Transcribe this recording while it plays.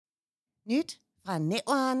Nyt fra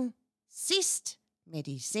Næveren. Sidst med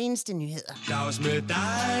de seneste nyheder. Dags med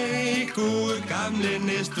dig, gode gamle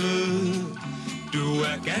Næstved. Du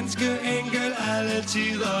er ganske enkel alle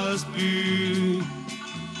tiders by.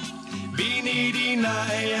 Venedig,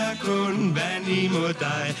 nej, er kun vand imod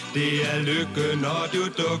dig. Det er lykke, når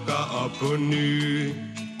du dukker op på ny.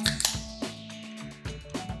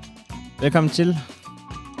 Velkommen til.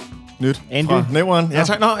 Nyt Andy. fra Næveren. Ja,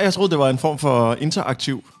 tak. Nå, jeg troede, det var en form for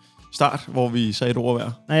interaktiv start, hvor vi sagde et ord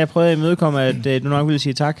hver. Nej, jeg prøvede at imødekomme, at du nok ville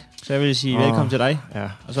sige tak. Så jeg ville sige velkommen til dig. Ja.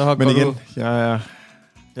 Og så Men igen, jeg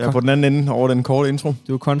er på den anden ende over den korte intro.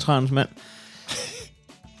 Du er kontraens mand.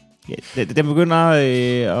 Ja, det begynder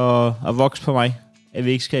at vokse på mig, at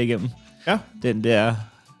vi ikke skal igennem. Ja. Den der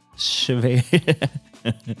svage.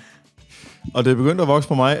 Og det er begyndt at vokse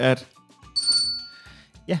på mig, at...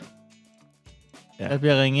 Ja. Ja. Der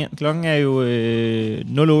bliver ringet ind. Klokken er jo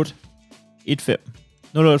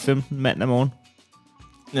 08.15 mandag morgen.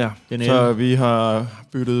 Ja, Den så vi har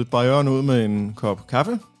byttet bajøren ud med en kop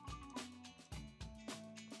kaffe.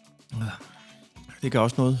 Det kan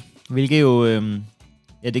også noget. Hvilket jo...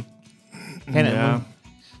 ja, det kan ja. man.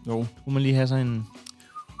 Jo, Kunne man lige have sådan en...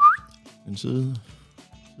 en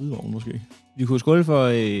sidevogn måske. Vi kunne skåle for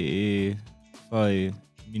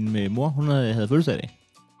min mor. Hun havde fødselsdag i dag.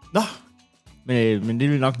 Nå! Men det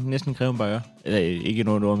ville nok næsten kræve en bajør. Eller ikke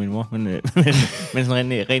noget over min mor, men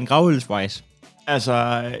sådan ren gravølsvejs. Altså,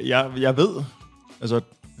 jeg ved... Altså,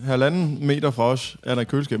 1,5 meter fra os er der et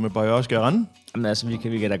køleskab med bajør. Skal jeg rende? Jamen altså, vi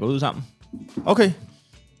kan da gå ud sammen. Okay.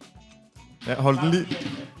 Ja, hold den lige.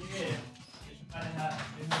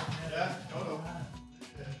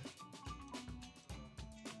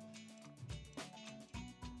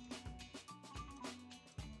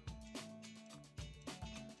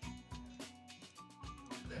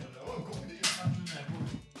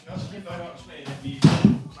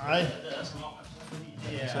 Nej.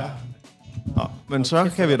 Nå, men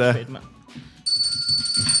så kan vi da...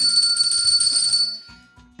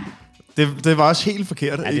 Det var også helt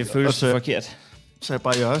forkert. Ja, det føles forkert. Så jeg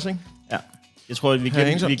bare gør også, ikke? Ja. Jeg tror, at vi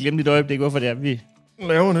glemte et øjeblik, hvorfor det er, vi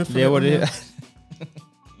laver det.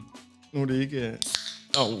 Nu er det ikke...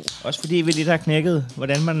 Også fordi vi lidt har knækket,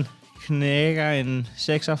 hvordan man knækker en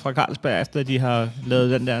 6'er fra Carlsberg, efter de har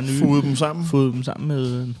lavet den der nye... Fode dem sammen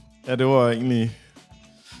med... Ja, det var egentlig...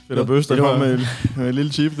 Peter Bøster kom med et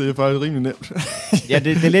lille chip. Det er faktisk rimelig nemt. Ja,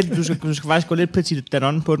 det er lidt... Du skal faktisk gå lidt petit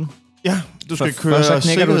Danone på den. Ja, du skal køre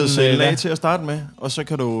sikkerhedsselen til at starte med, og så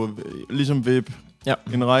kan du ligesom vippe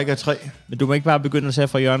en række af 3. Men du må ikke bare begynde at tage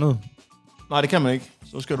fra hjørnet. Nej, det kan man ikke.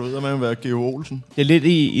 Så skal du ud og med at være Geo Olsen. Det er lidt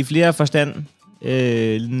i flere forstand.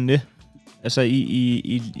 Altså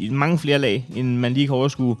i mange flere lag, end man lige kan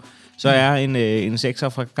overskue. Så er en 6'er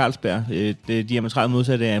fra Carlsberg det diametralt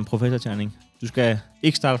modsatte af en professorterning. Du skal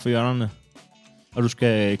ikke starte fra hjørnerne, og du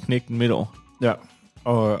skal knække den midt over. Ja,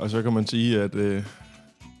 og så kan man sige, at...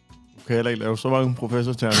 Du kan heller ikke lave så mange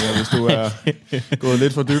professorterninger, hvis du er gået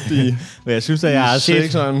lidt for dybt i... Men jeg synes, at jeg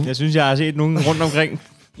har set nogen rundt omkring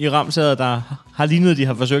i Ramsager, der har lignet, de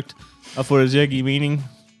har forsøgt at få det til at give mening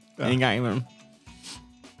en gang imellem.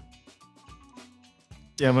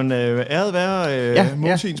 Jamen, æret være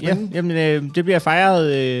Måsins minde. Jamen, det bliver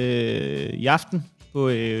fejret i aften på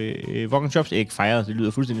Walk & Chops. Ikke fejret, det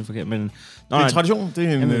lyder fuldstændig forkert, men... Det er en tradition. Det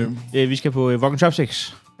er en... vi skal på Walk & Chops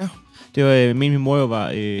 6. Ja. Det var, min mor jo var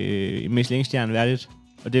Michelin-stjerne værdigt,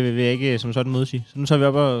 og det vil jeg ikke som sådan modsige. Så nu tager vi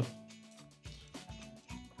op og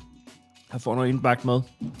får noget indbagt mad.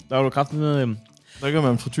 Der er jo kraftigt med... Der kan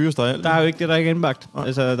man frityresteg. Der er jo ikke det, der ikke er indbagt.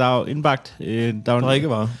 Altså, der er jo indbagt...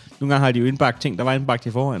 drikkevarer. Nogle gange har de jo indbagt ting, der var indbagt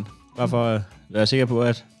i forhånd. Bare for at være sikker på,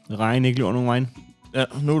 at regn ikke løber nogen vejen. Ja,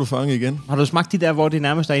 nu er du fanget igen. Har du smagt de der, hvor det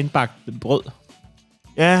nærmest er indbagt brød?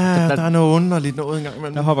 Ja, der er noget underligt noget engang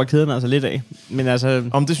imellem. Der hopper kæden altså lidt af. Men altså...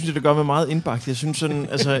 Det synes jeg, det gør med meget indbagt. Jeg synes sådan,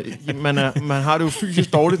 altså, man har det jo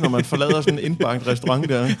fysisk dårligt, når man forlader sådan en indbagt restaurant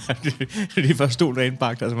der. Det er for stort af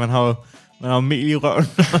indbagt. Altså, man har jo mel i røven,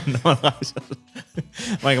 når man rejser.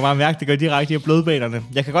 Man kan bare mærke, det går direkte i blodbanerne.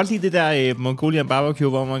 Jeg kan godt lide det der Mongolian barbecue,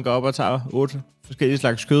 hvor man går op og tager 8 forskellige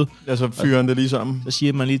slags kød. Ja, så fyrer det lige sammen. Så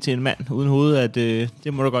siger man lige til en mand uden hoved, at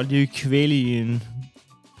det må du godt lige kvæle i en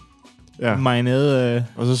marinade.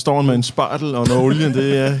 Og så står han med en spartel og noget olie.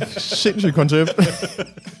 Det er et sindssygt koncept.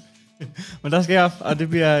 Men der skal jeg op, og det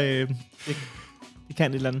bliver... det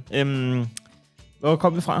kan et eller andet. Hvor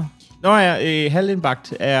kom vi fra? Nå ja,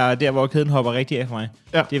 halvindbagt er der, hvor kæden hopper rigtig af for mig.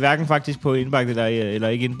 Ja. Det er hverken faktisk på indbagt eller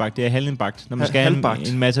ikke indbagt. Det er halvindbagt. Når man skal have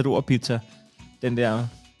en Matador-pizza, den der...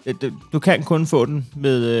 Du kan kun få den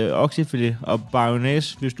med oksefilet og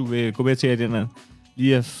bayonnaise, hvis du vil gå med til, at den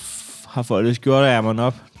lige har foldet skjorteærmerne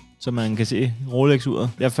op. så man kan se Rolex-uret.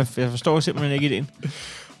 Jeg forstår simpelthen ikke ideen.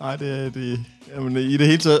 Nej, det jamen, i det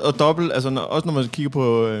hele taget. Og dobbelt, altså også når man kigger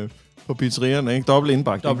på pizzerierne, ikke? Dobbelt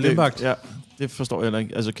indbagt. Dobbelt indbagt. Ja, det forstår jeg heller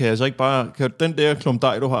ikke. Altså, kan jeg så ikke bare... den der klump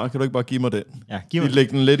dej, du har, kan du ikke bare give mig den? Ja, giv mig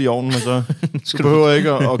lægge den lidt i ovnen, og så... du behøver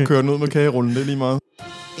ikke at køre den ud med kagerullen, det er lige meget.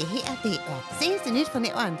 Det her, det er seneste nyt fra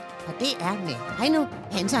Nævren, og det er med Heino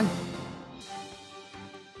Hansen.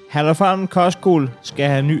 Herlufsholm Kostskole skal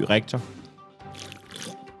have ny rektor.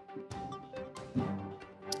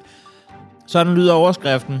 Sådan lyder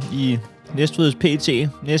overskriften i Næstvedets PT,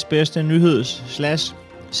 næstbedste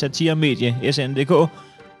nyheds/satiremedie SNDK,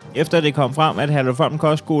 efter det kom frem, at Herlufsholm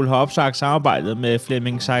Kostskole har opsagt samarbejdet med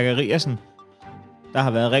Flemming Zachariasen, der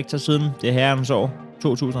har været rektor siden det herrens år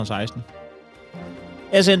 2016.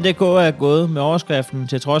 SNDK er gået med overskriften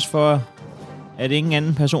til trods for, at ingen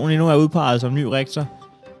anden person endnu er udpeget som ny rektor,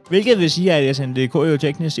 hvilket vil sige, at SNDK jo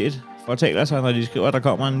teknisk set fortæller sig, når de skriver, at der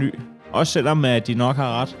kommer en ny, også selvom at de nok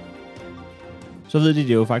har ret. Så ved de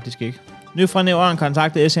det jo faktisk ikke. Nyt fra Nævren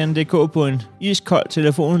kontaktede SNDK på en iskold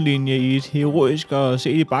telefonlinje i et heroisk og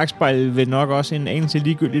set i bagspejlet ved nok også en anelse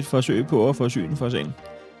ligegyldigt forsøg på at få syn for sagen.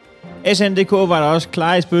 SNDK var der også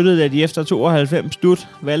klar i spyttet, da de efter 92 slut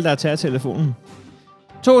valgte at tage telefonen.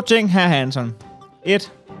 2 ting, herr Hansen.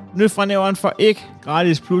 1. Nyt fra Nævren for ikke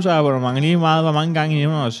gratis plusabonnement lige meget, hvor mange gange I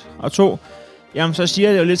nævner os. Og 2. Jamen, så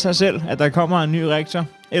siger det jo lidt sig selv, at der kommer en ny rektor.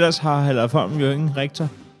 Ellers har Herlufsholm jo ingen rektor.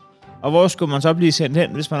 Og hvor skulle man så blive sendt hen,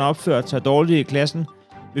 hvis man opførte sig dårligt i klassen?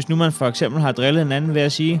 Hvis nu man for eksempel har drillet en anden ved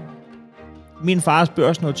at sige, min fars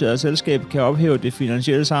børsnoterede selskab kan ophæve det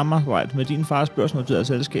finansielle samarbejde med din fars børsnoterede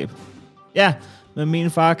selskab. Ja, men min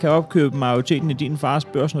far kan opkøbe majoriteten i din fars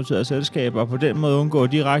børsnoterede selskab, og på den måde undgå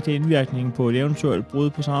direkte indvirkning på et eventuelt brud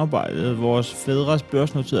på samarbejdet vores fædres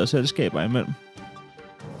børsnoterede selskaber imellem.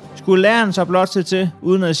 Skulle læreren så blot se til,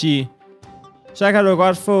 uden at sige, så kan du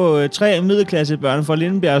godt få 3 middelklassebørn fra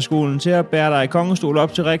Lindbjergskolen til at bære dig i kongestol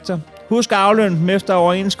op til rektor. Husk at aflønne dem efter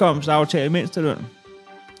overenskomstaftale mindsteløn.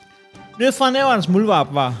 Nyt fra Nævrens muldvarp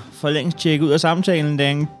var for længst tjekket ud af samtalen,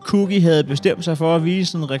 da en cookie havde bestemt sig for at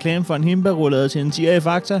vise en reklame for en himbeerrullade til en tier i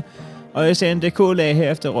Fakta, og SNDK lagde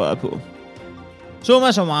herefter røret på.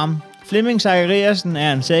 Summa summarum. Flemming Zachariasen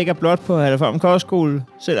er en saga blot på Herlufsholm Kostskole,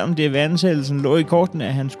 selvom det ved ansættelsen lå i kortene,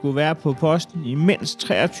 at han skulle være på posten i mindst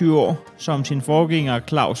 23 år, som sin forgænger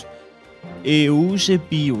Claus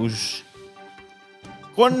Eusebius.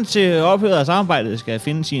 Grunden til ophøret af samarbejdet skal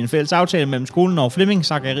findes i en fælles aftale mellem skolen og Flemming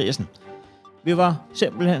Zachariasen. Vi var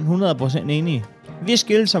simpelthen 100% enige. Vi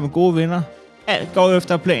skilte som gode venner. Alt går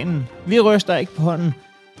efter planen. Vi ryster ikke på hånden.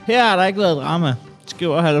 Her har der ikke været drama,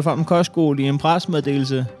 skriver Herlufsholm Kostskole i en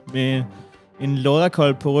pressemeddelelse med en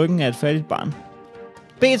lodderkold på ryggen af et fattigt barn.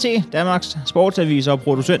 BT, Danmarks sportsavis og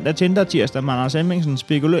producent af Tinder-tirsdag, Anders Hemmingsen,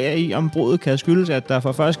 spekulerer i, om bruddet kan skyldes, at der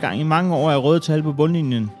for første gang i mange år er røde tal på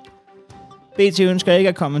bundlinjen. BT ønsker ikke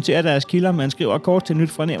at kommentere deres kilder, men skriver kort til Nyt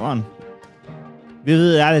fra Nævren. Vi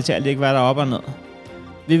ved ærligt talt ikke, hvad der er op og ned.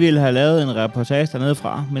 Vi ville have lavet en reportage dernede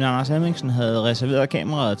fra, men Anders Hemmingsen havde reserveret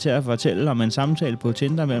kameraet til at fortælle om en samtale på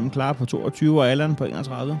Tinder mellem Clara på 22 og Allan på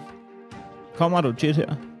 31. Kommer du tit her?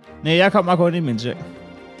 Nej, jeg kommer kun i min seng.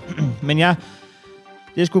 Men ja,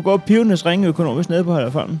 det skulle gå pivende ringe økonomisk ned på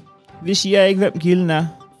Herlufsholm. Vi siger ikke, hvem kilden er,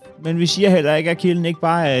 men vi siger heller ikke, at kilden ikke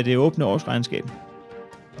bare er det åbne årsregnskab.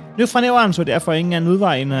 Nyt fra Nævren så derfor ingen anden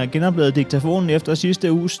udvej end at genoplade diktafonen efter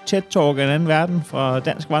sidste uges TED-talk af en anden verden fra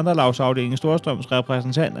Dansk Vandrelagsafdeling Storstrøms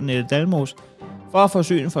repræsentant Annette Dalmos for at få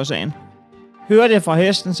syn for sagen. Hører det fra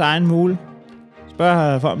hestens egen mule? Spørger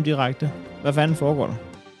Herlufsholm direkte. Hvad fanden foregår der?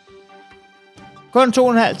 Kun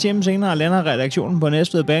 2,5 timer senere lander redaktionen på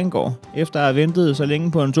Næstved Banegård, efter at have ventet så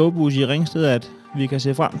længe på en togbus i Ringsted, at vi kan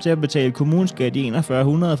se frem til at betale kommuneskat i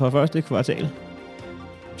 4100 for første kvartal.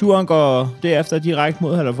 Turen går derefter direkte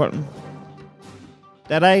mod Herlufsholm.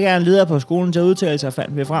 Da der ikke er en leder på skolen til at udtale sig,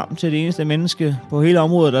 fandt vi frem til det eneste menneske på hele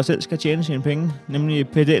området, der selv skal tjene sine penge, nemlig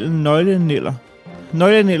pedellen Nøgleniller.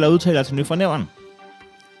 Nøgleniller udtaler til Nyt fra Nævren.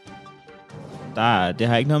 Det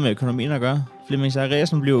har ikke noget med økonomien at gøre. Flemming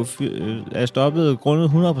Zachariasen blev stoppet grundet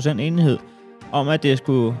 100% enighed om, at det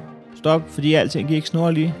skulle stoppe, fordi alting gik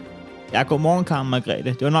snorlige. Ja, godmorgen, Karen Margrethe.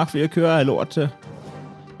 Det var nok, fordi jeg kører af lort til.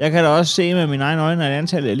 Jeg kan da også se med mine egne øjne, at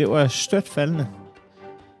antallet af elever er stødt faldende.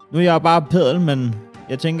 Nu er jeg jo bare pedel, men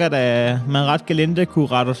jeg tænker, at man ret galente kunne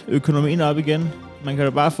rette økonomien op igen. Man kan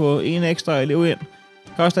da bare få en ekstra elev ind.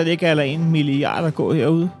 Koster det ikke eller 1 milliard at gå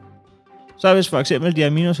herude? Så hvis for eksempel de har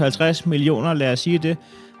minus 50 millioner, lad os sige det,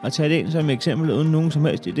 og tage det ind som eksempel uden nogen som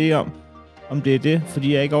helst idé om det er det,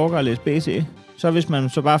 fordi jeg ikke overgår at læse BT. Så hvis man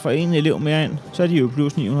så bare får en elev mere ind, så er de jo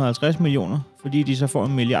plus 950 millioner, fordi de så får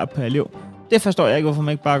 1 milliard per elev. Det forstår jeg ikke, hvorfor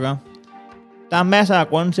man ikke bare gør. Der er masser af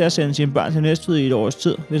grunde til at sende sine børn til Næstved i et års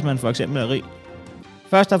tid, hvis man for eksempel er rig.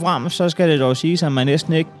 Først og fremmest så skal det dog siges, at man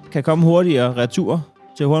næsten ikke kan komme hurtigere retur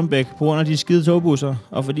til Hornbæk på grund af de skide togbusser,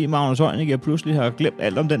 og fordi Magnus Heunicke pludselig har glemt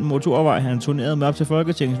alt om den motorvej, han turnerede med op til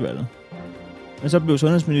Folketingsvalget. Men så blev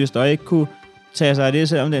sundhedsminister og ikke kunne tage sig af det,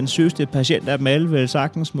 selvom den sygeste patient af dem alle vel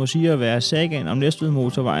sagtens må sige at være sagaen om Næstved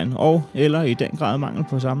motorvejen, og eller i den grad mangel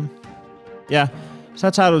på samme. Ja, så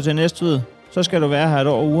tager du til Næstved, så skal du være her et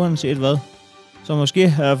år uanset hvad. Så måske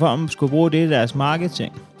Herlufsholm skulle bruge det i deres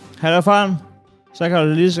marketing. Herlufsholm, så kan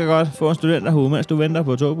du lige så godt få en studenterhue, mens du venter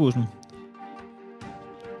på togbussen.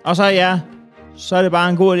 Og så er det bare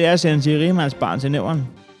en god idé at sende til rimandsbarn til Nævren.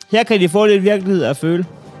 Her kan de få lidt virkelighed at føle.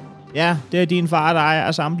 Ja, det er din far, der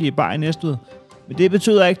ejer samtlige bar i Næstved. Men det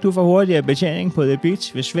betyder ikke, at du får hurtigere betjening på The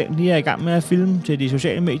Beach, hvis Svend lige er i gang med at filme til de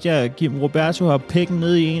sociale medier. Kim Roberto har pikken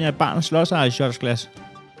ned i en af barnets slåsser i shotsglas.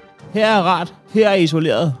 Her er rart, her er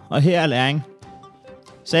isoleret, og her er læring.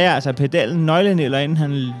 Sagde altså pedalen nøglenælder, inden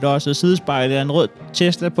han lossede sidespejlet af en rød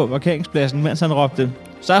Tesla på parkeringspladsen, mens han råbte: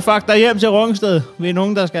 "Så fuck dig hjem til Rungsted, vi er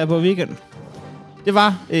nogen, der skal på weekend." Det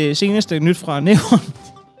var seneste nyt fra Nævren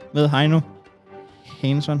med Heino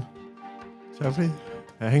Hansson. Tak for det.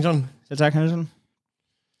 Ja, Hansson. Så tak, Hansson.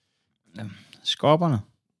 Skorperne.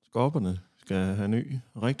 Skorperne skal have ny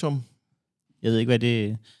rektum. Jeg ved ikke, hvad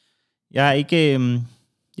det... Jeg er ikke...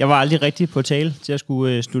 Jeg var aldrig rigtig på tale til at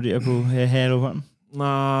skulle studere på Herlufsholm.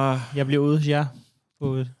 Nej. Jeg blev ude hos jer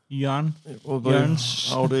på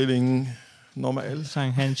Jørgens afdelingen normal.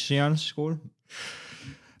 Sankt Hans Jørgens skole.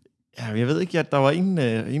 Ja, jeg ved ikke, at der var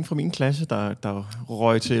en fra min klasse, der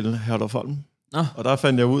røg til Herlufsholm. Nå. Og der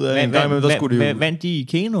fandt jeg ud af, en gang med, der skulle de jo... Vandt de i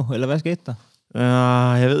Keno, eller hvad skete der?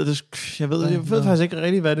 Jeg ved faktisk ikke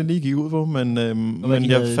rigtig, hvad det lige gik ud på, men jeg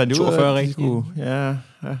fandt ud af, at de skulle... Ja.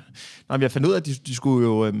 Nej, men jeg fandt ud af, at de skulle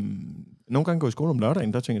jo nogle gange gå i skole om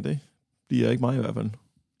lørdagen. Der tænkte jeg, det bliver ikke mig i hvert fald.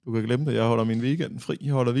 Du kan glemme det. Jeg holder min weekend fri.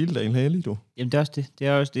 Jeg holder hviledagen hellig, du. Jamen, det er også det. Det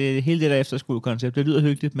er også det hele det der efterskolekoncept. Det lyder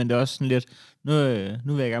hyggeligt, men det er også sådan lidt...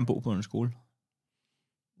 Nu vil jeg gerne bo på en skole.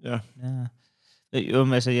 Ja. Jo,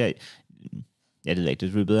 men altså, ja, det er ikke.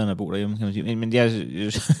 Det er bedre, end at bo derhjemme, kan man sige. Men jeg...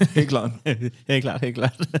 Helt klart. Helt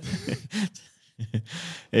klart.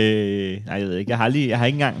 Nej, jeg ved ikke.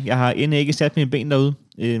 Jeg har endnu ikke sat mine ben derude.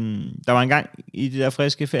 Der var en gang i det der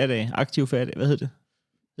friske feriedag, aktiv feriedag. Hvad hed det?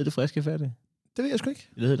 Hed det friske feriedag? Det ved jeg sgu ikke.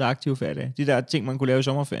 Det hed det aktiv feriedag. De der ting, man kunne lave i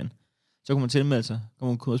sommerferien. Så kunne man tilmelde sig. Så kunne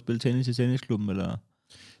man kunne spille tennis i tennisklubben, eller...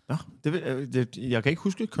 Nå, jeg kan ikke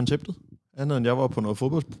huske konceptet. Andet end jeg var på noget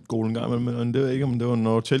fodboldskole en gang, men det var ikke, om det var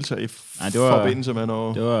noget tiltag i forbindelse med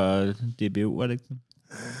noget... Det var DBU, var det ikke?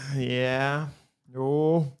 Ja,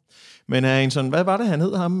 jo. Men Hansson, hvad var det, han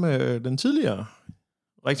hed ham, den tidligere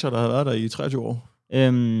rektor, der havde været der i 23 år?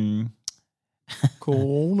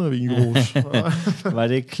 Coronavirus. Var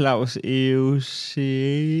det Claus Eusebio?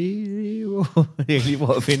 Jeg kan lige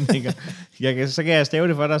prøve at finde det. Så kan jeg stave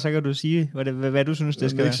det for dig, så kan du sige, hvad du synes, det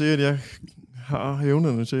skal være. Jeg kan ikke sige, at jeg har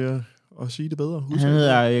evnerne til at sige det bedre. Han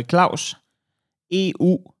hedder Claus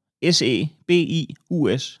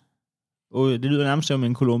Eusebius. Og det lyder nærmest som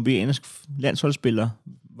en kolumbiansk landsholdsspiller.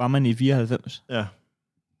 Var man i 94? Ja.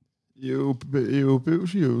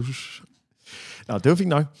 Eusebius. Nå, det var fint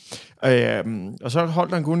nok. Og så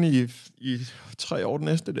holdt han kun i 3 år den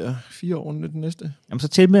næste der. 4 år den næste. Jamen, så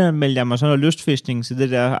tilmeldte jeg mig sådan noget lystfiskning til det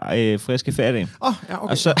der friske feriedag. Ja,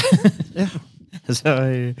 okay. Og så, ja.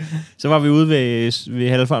 så var vi ude ved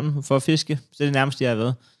Herlufsholm for at fiske. Så det nærmeste, jeg har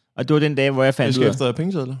været. Og det var den dag, hvor jeg fandt ud af... Fiske efter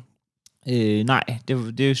pengesedler? Nej,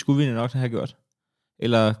 det skulle vi nok have gjort.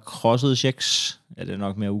 Eller krossede checks. Ja, det er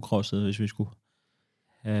nok mere ukrosset, hvis vi skulle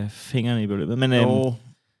have fingrene i beløbet. Men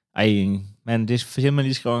men det er for eksempel, man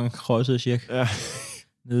lige skriver en krosset check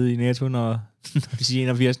nede i Netto, når de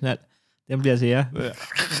siger 81,5. Den bliver til jer. Ja.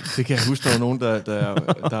 Det kan jeg huske, der var nogen,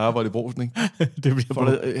 der arbejder i Brugsen, ikke? Det bliver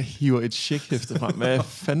bare... hiver et checkhæfte frem. Hvad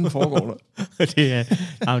fanden foregår der?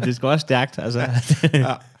 Det er sgu også stærkt, altså.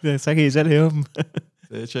 Så kan I selv hæve dem.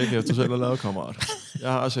 Det er checkhæfte, du selv har lavet, kammerat.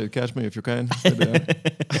 Jeg har også et Catch Me If You Can.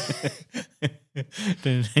 Det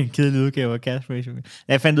er en kedelig udgave af Catch Me If You Can.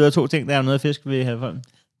 Jeg fandt ud af 2 ting, der er noget at fiske ved Herlufsholm.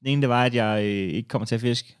 Den ene, det var, at jeg ikke kommer til at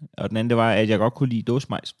fiske. Og den anden, det var, at jeg godt kunne lide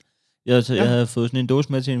dåsemajs. Jeg havde fået sådan en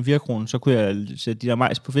dåse med til en 4 kr, så kunne jeg sætte de der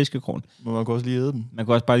majs på fiskekronen. Men man kunne også lige æde dem. Man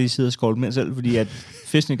kunne også bare lige sidde og skåle dem ind selv, fordi at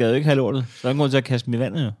fiskene gad jo ikke have lortet. Så der er en grund til at kaste dem i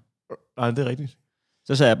vandet, jo. Nej, det er rigtigt.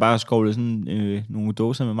 Så sad jeg bare og skovlede sådan nogle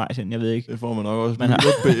dåser med majs ind, jeg ved ikke. Det får man nok også. Man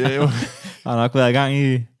har nok været i gang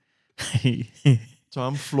i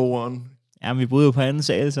tarmfloren. Ja, men vi boede jo på anden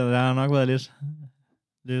sal, så der har nok været lidt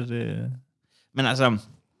Men altså,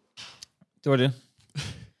 det var det.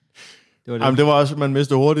 Jamen, det var også, man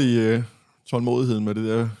mistede hurtigt tålmodigheden med det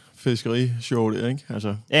der fiskerishow der, ikke?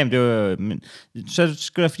 Altså. Jamen, det var men så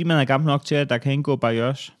skal det, fordi man er gammel nok til, at der kan indgå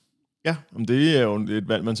barriers. Ja, men det er jo et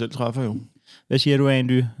valg, man selv træffer jo. Hvad siger du,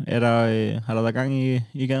 Andy? Har der været gang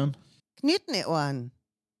i gaden? Knytnæveren.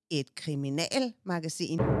 Et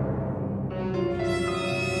kriminalmagasin.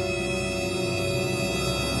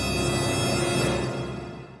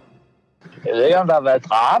 Jeg ved ikke, om der har været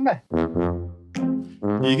drama.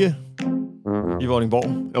 Ikke i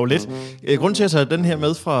Vordingborg. Jo, lidt. Grunden til at tage den her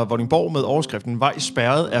med fra Vordingborg med overskriften Vej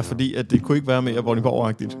spærret, er fordi, at det kunne ikke være mere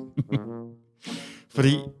Vordingborg-agtigt.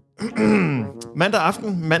 Fordi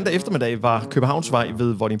mandag eftermiddag var Københavnsvej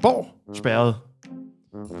ved Vordingborg spærret.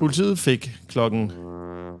 Politiet fik klokken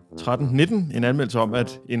 13.19 en anmeldelse om,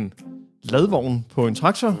 at en ladvogn på en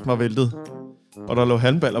traktor var væltet, og der lå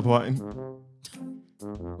halmballer på vejen.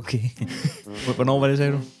 Okay. Hvornår var det,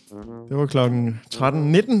 sagde du? Det var klokken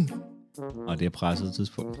 13.19. Og det er presset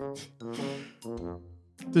tidspunkt.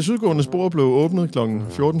 Det sydgående spor blev åbnet kl. 14.37,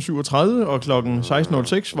 og kl.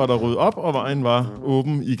 16.06 var der ryddet op, og vejen var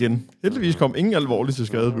åben igen. Heldigvis kom ingen alvorligt til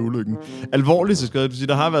skade ved ulykken. Alvorligt til skade, det vil sige,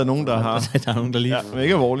 der har været nogen, der har... Der er nogen, der lige... Ja, men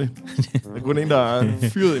ikke alvorligt. Der er kun en, der er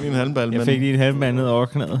fyret ind i en halmball. Jeg fik lige en halmball ned over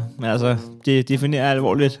knæet. Men altså, det definerer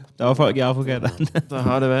alvorligt. Der var folk i Afrika, der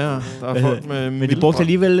har det været. Der er folk med... Men de brugte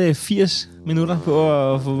alligevel 80 minutter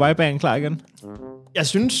på at få vejbanen klar igen. Jeg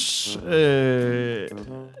synes,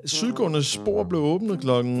 sydgående spor blev åbnet kl.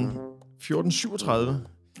 14.37.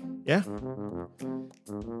 Ja.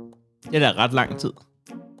 Det er da ret lang tid.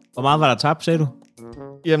 Hvor meget var der tabt, sagde du?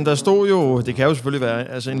 Jamen, der stod jo, det kan jo selvfølgelig være,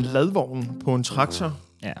 altså en ladvogn på en traktor.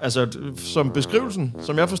 Ja. Altså, som beskrivelsen,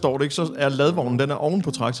 som jeg forstår det, ikke, så er ladvognen, den er oven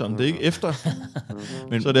på traktoren. Det er ikke efter.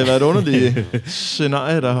 Men, så det har været et underligt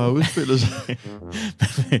scenarie, der har udspillet sig.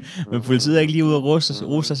 Men politiet er ikke lige ude at rose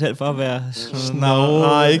sig selv for at være snarråd.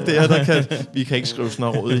 Nej, ikke det her. Vi kan ikke skrive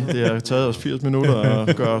snarråd i. Det har taget os 80 minutter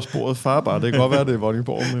at gøre sporet farbar. Det kan godt være, det er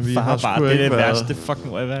Vordingborg, men vi farbar, har sgu ikke ikke været... været... det er det værste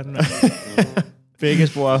fucking ord i verden. Begge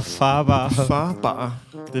spor er farbar. Farbar.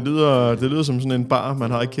 Det lyder som sådan en bar,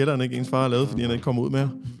 man har i kælderen, ikke ens far har lavet, fordi han ikke kommer ud mere.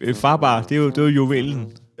 Farbar, det er jo juvelen.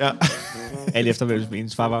 Ja. Alt efter, hvad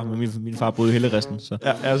ens far var, men min far brød hele resten. Så.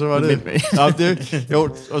 Ja, så var det. Jo,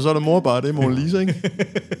 og så er der morbar, det er Mona Lisa, ikke?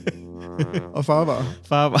 Og farbar.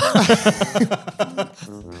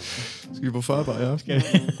 Skal vi på farbar, ja?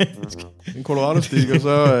 En Colorado-stik, og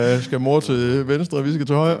så skal mor til venstre, og vi skal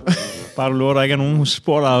til højre. Bare du lover, der ikke er nogen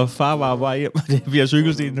spor, der er farbar bare hjem, og det bliver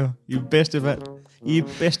cykelstien nu. I bedste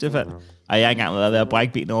fald. Ej, jeg har engang været at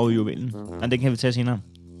brække ben over i juvelen. Men det kan vi tage senere.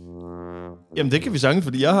 Jamen, det kan vi sagtens,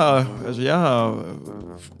 fordi jeg har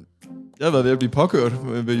været ved at blive påkørt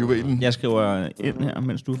ved juvelen. Jeg skriver ind her,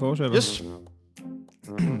 mens du fortsætter. Yes.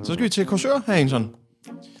 Så skal vi til Korsør, hr. Hansen.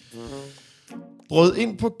 Brød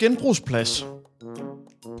ind på genbrugsplads.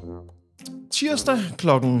 Tirsdag kl.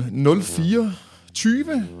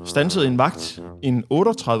 04.20 standsede en vagt en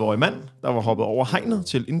 38-årig mand, der var hoppet over hegnet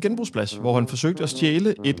til en genbrugsplads, hvor han forsøgte at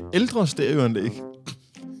stjæle et ældre stereoanlæg.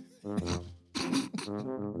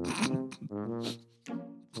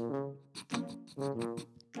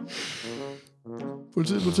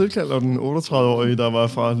 Politiet blev tilkaldt, og den 38-årige, der var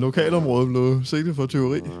fra lokalområdet, blev sigtet for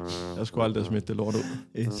tyveri. Jeg skulle aldrig have smidt det lort ud.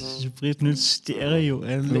 Et nyt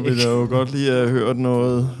stereoanlæg. Nu vil jeg jo godt lige have hørt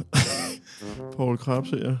noget Poul Krebs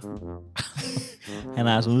her. Han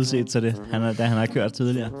har altså udset til det, da han har kørt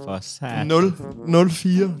tidligere. For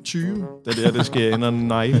 0420. Det skal ind og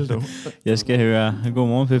negle, dog. Jeg skal høre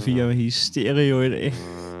Godmorgen P4 i stereo i dag.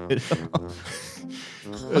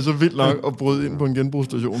 Altså vildt nok at bryde ind på en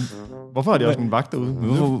genbrugsstation. Hvorfor har de også en vagt derude?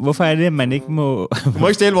 Hvorfor er det, at man ikke må... Du må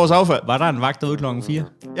ikke stjæle vores affald. Var der en vagt derude klokken 4?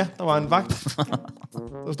 Ja, der var en vagt.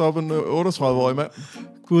 Der stoppede en 38-årig mand.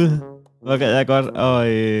 Gud, hvor gad jeg godt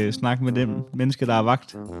at snakke med den menneske, der er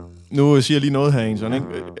vagt. Nu siger jeg lige noget her, Enson, ikke?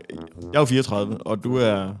 Jeg er jo 34, og du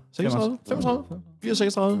er 36? 35?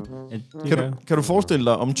 36? Ja, kan du forestille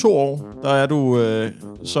dig, om 2 år, der er du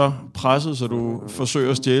så presset, så du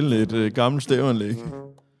forsøger at stjæle et gammelt stereoanlæg?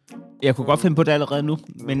 Jeg kunne godt finde på det allerede nu,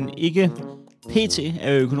 men ikke PT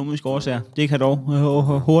af økonomiske årsager. Det kan dog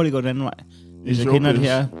hurtigt gå den anden vej. Hvis jeg kender det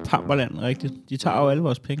her Pamperland rigtigt. De tager jo alle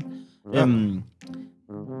vores penge. Ja.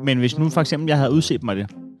 Men hvis nu for eksempel jeg havde udset mig det.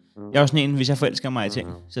 Jeg er jo sådan en, hvis jeg forelsker mig i ting,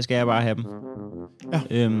 så skal jeg bare have dem. Ja,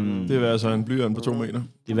 det vil altså en blyant på 2 meter.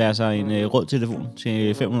 Det vil altså en rød telefon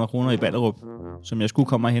til 500 kroner i Ballerup, som jeg skulle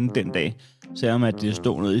komme og hente den dag, selvom at det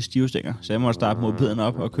stod nede i stivstænger. Så jeg måtte starte mopeden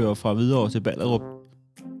op og køre fra Hvidovre til Ballerup.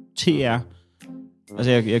 TR.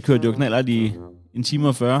 Altså, jeg kørte jo knallert i 1 time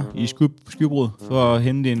og 40 i skybrud for at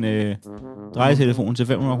hente en drejetelefon til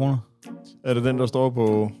 500 kroner. Er det den, der står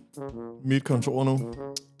på mit kontor nu?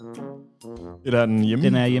 Eller er den hjemme?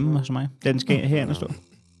 Den er hjemme hos mig. Den skal herinde stå.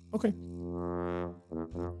 Okay.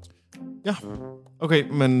 Ja. Okay,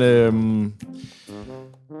 men...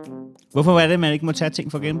 Hvorfor er det, man ikke må tage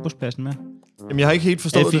ting fra genbrugspladsen med? Jamen, jeg har ikke helt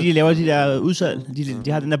forstået det. Er det, fordi de laver de der udsalg?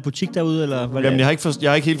 De har den der butik derude, eller hvad? Jamen, jeg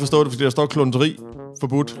har ikke helt forstået det, fordi der står klonteri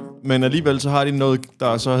forbudt. Men alligevel så har de noget,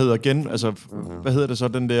 der så hedder altså, hvad hedder det så,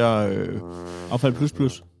 den der... Affald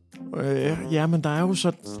plus. Ja, men der er jo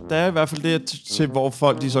så... Der er i hvert fald det til, hvor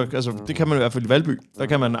folk de så... Altså, det kan man i hvert fald i Valby. Der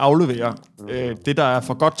kan man aflevere det, der er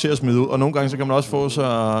for godt til at smide ud. Og nogle gange så kan man også få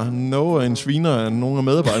så en sviner af nogle af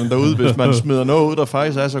medarbejderne derude, hvis man smider noget ud, der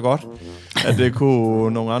faktisk er så godt, at det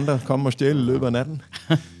kunne nogle andre komme og stjæle i løbet af natten.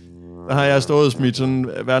 Der har jeg stået og smidt sådan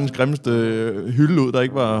verdens grimmeste hylde ud, der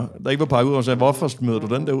ikke var pakket ud, og sagde, hvorfor smider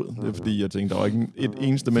du den der ud? Det er fordi, jeg tænkte, der var ikke et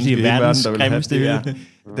eneste menneske i hele verden, der ville have det.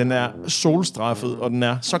 Den er solstraffet, og den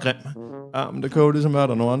er så grim. Ja, men det kan jo ligesom være,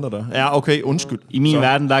 der nogle andre der. Ja, okay, undskyld. I min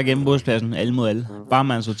verden, der er gennembrudspladsen alle mod alle. Bare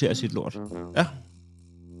man sorterer sit lort. Ja.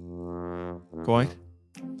 Korrekt.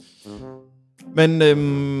 Men,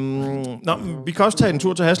 vi kan også tage en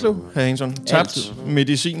tur til Haslev, hr. Hensson. Tabt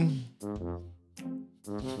medicin.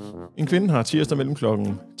 En kvinde har tirsdag mellem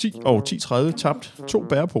klokken 10 og 10.30 tabt 2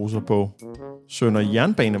 bæreposer på Sønder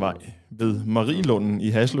Jernbanevej ved Marielunden i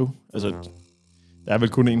Haslev. Altså, der er vel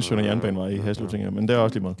kun én Sønder Jernbanevej i Haslev, tænker jeg, men det er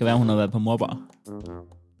også lige meget. Kan være, hun har været på morbar.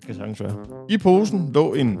 Det kan sagtens være. I posen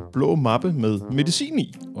lå en blå mappe med medicin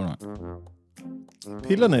i. Nej.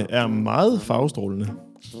 Pillerne er meget farvestrålende.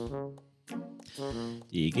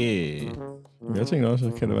 Det er ikke... Jeg tænker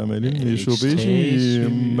også, kan det være med en lille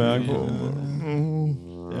Mitsubishi-mærke på?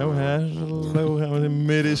 Det er jo her med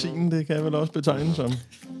medicin, det kan jeg vel også betegne som.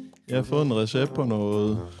 Jeg har fået en recept på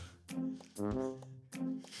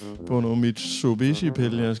noget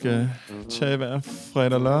Mitsubishi-pille, jeg skal tage hver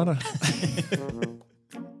fredag og lørdag.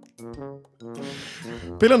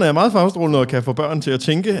 Pillerne er meget farvestrålende og kan få børn til at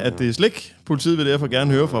tænke, at det er slik. Politiet vil derfor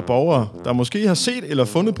gerne høre fra borgere, der måske har set eller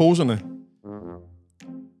fundet poserne.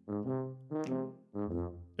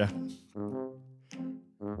 Ja.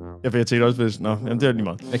 Jeg tænkte også, hvis... jamen det er lige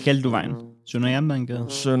meget. Hvad kaldte du vejen? Sønder Jernbanegade?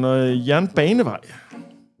 Sønder Jernbanevej.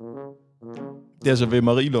 Det er altså ved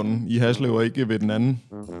Marielunden i Haslev, og ikke ved den anden.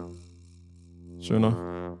 Sønder.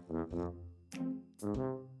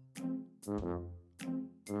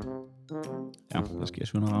 Ja, der sker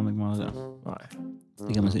Sønder Ramme ikke meget der. Nej.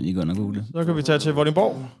 Det kan man selv lige gå ind og google. Så kan vi tage til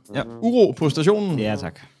Vordingborg. Ja. Uro på stationen. Ja,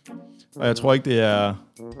 tak. Og jeg tror ikke, det er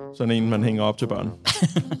sådan en, man hænger op til børn.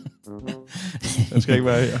 Den skal ikke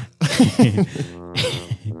være her.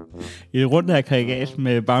 Et rundt aggregat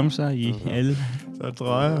med bamser i alle der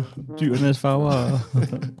drejer dyrenes farver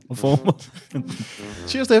og former.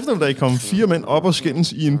 Tirsdag eftermiddag kom 4 mænd op og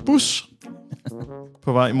skændes i en bus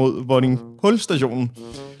på vej mod Vordinghul-stationen.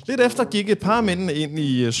 Lidt efter gik et par mænd ind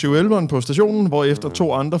i 7-11'eren på stationen, hvor efter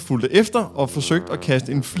 2 andre fulgte efter og forsøgte at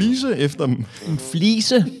kaste en flise efter dem. En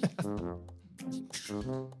flise?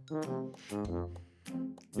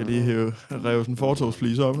 Jeg lige rev sådan en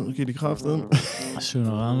fortogsflise op, og gik i kraftedeme.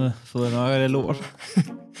 Sønder Ramme, fået nok af det lort.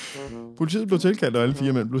 Politiet blev tilkaldt, og alle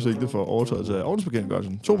 4 mænd blev sigtet for overtrædelse af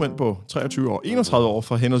ordensbekendtgørelsen. 2 mænd på 23 og 31 år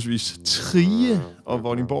fra henholdsvis Trige og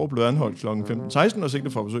Vordingborg blev anholdt kl. 15.16 og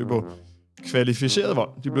sigtet for forsøg på kvalificeret vold.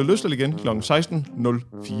 De blev løsladt igen kl.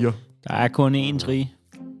 16.04. Der er kun én Trige.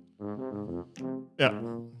 Ja,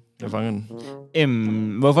 jeg fanger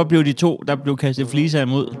den. Hvorfor blev de 2, der blev kastet fliser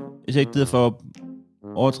imod, hvis ikke det er for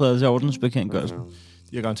overtrædelse af ordensbekendtgørelsen?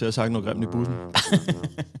 De har garanteret sagt noget grimt i bussen.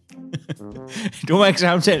 Du må ikke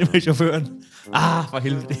samtale med chaufføren. For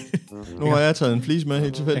helvede. Nu har jeg taget en flis med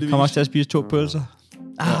helt tilfældigvis. Jeg kommer også til at spise 2 pølser.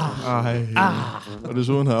 Og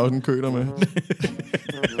desuden har jeg også en køder med.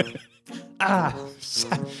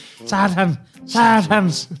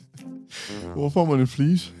 Satans. Hvor får man en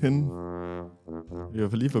flis henne? Jeg er i hvert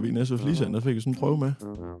fald lige forbi Næstved Flisecenter, der fik jeg sådan en prøve med.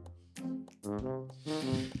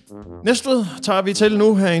 Næstved tager vi til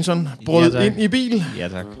nu, hr. Hensson. Brød ind i bil. Ja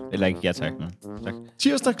tak. Eller ikke ja tak, men tak.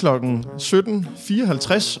 Tirsdag kl.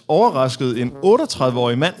 17.54 overraskede en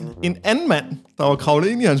 38-årig mand en anden mand, der var kravlet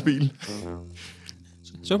ind i hans bil.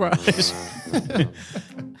 Surprise.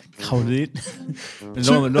 Kravlet ind.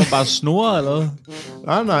 Men lå bare snurret, eller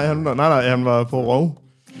hvad? Nej, han var på rov.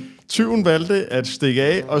 Tyven valgte at stikke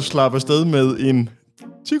af og slappe afsted med en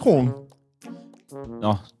 10-kron.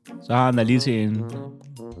 Nå, så har han da lige til en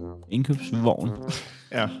indkøbsvogn.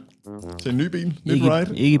 Ja, til en ny bil. Nyt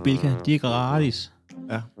ride. Ikke Bilka, de er gratis.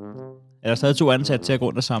 Ja. Er der stadig 2 ansatte til at gå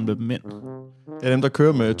rundt og samle dem ind? Det er dem, der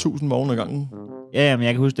kører med 1000 vogne ad gangen. Ja, men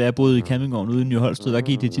jeg kan huske, da jeg boede i campingvognen ude i Ny Holsted, der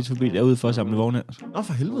gik det tit forbi derude for at samle vogne. Nå,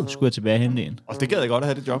 for helvede. Så skulle jeg tilbage og hente en. Og det gad jeg godt at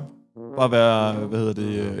have det job. Bare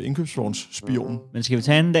være, indkøbsvognsspion. Men skal vi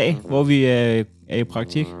tage en dag, hvor vi er i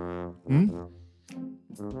praktik?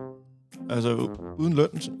 Altså uden løn?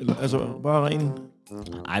 Eller, altså bare ren...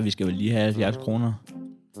 Nej, vi skal vel lige have 70 kroner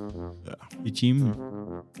i timen.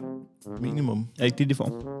 Minimum. Er ikke det, de får?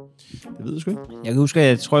 Det ved jeg sgu ikke. Jeg kan huske, at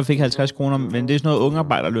jeg tror, jeg fik 50 kroner, men det er sådan noget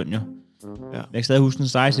ungarbejderløn, jo. Ja. Jeg kan stadig huske den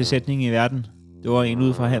sejeste sætning i verden. Det var en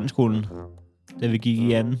ude fra handelsskolen, da vi gik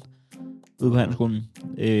i anden ude på handelsskolen.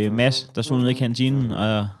 Mads, der stod nede i kantinen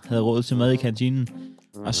og havde råd til mad i kantinen.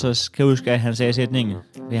 Og så kan jeg huske, at han sagde sætningen,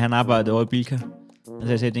 fordi han arbejdede over i Bilka. Han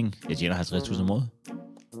sagde sætningen, jeg tjener 50.000 om året.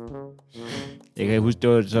 Jeg kan huske, det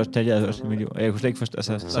var så detaljeret også i mit liv, og jeg kunne slet ikke forstå,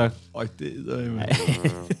 altså, så... Øj, det er jo...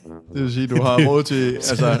 Det vil sige, du har råd til,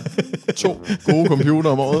 2 gode computer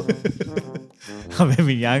om året. Og med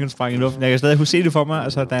min hjerne sprang i luften. Jeg kan stadig huske se det for mig,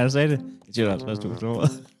 altså, da han sagde det. Jeg tjener 50.000 om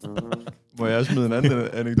året. Må jeg smide en anden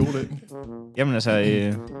anekdote ind? Jamen altså,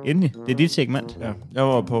 endelig. Det er dit segment. Ja, jeg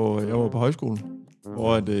var på højskolen,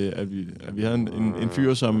 hvor at vi havde en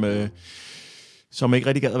fyr, som ikke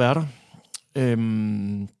rigtig gad at være der.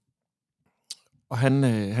 Og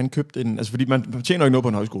han købte en... Altså, fordi man tjener ikke noget på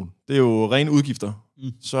en højskole. Det er jo rene udgifter.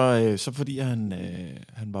 Så fordi han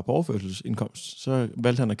var på overførselsindkomst, så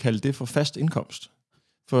valgte han at kalde det for fast indkomst.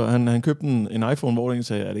 For han købte en iPhone, hvor han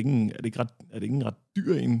sagde, er det ikke en ret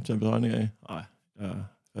dyr en til en beregning af? Nej,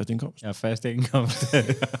 fast indkomst. Ja, fast indkomst. Men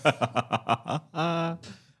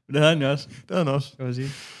det havde han jo også. Det havde han også. Kan man sige.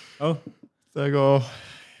 Der går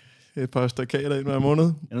et par stakater ind hver måned.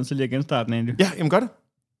 Jeg er nødt til lige at genstarte den egentlig. Ja, jamen gør det.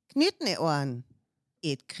 Knytnæveren.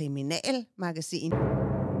 Et kriminalmagasin. Har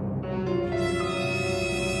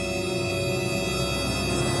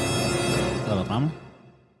der været drama?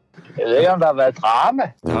 Jeg ved ikke, om der har været drama.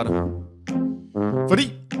 Det har det.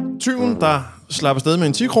 Fordi tyven, der slap afsted med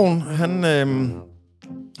en 10-kron,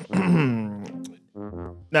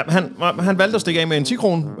 han valgte at stikke af med en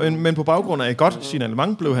 10-kron, men på baggrund af et godt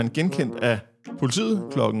signalement blev han genkendt af politiet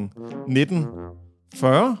kl. 19.40,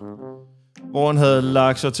 hvor han havde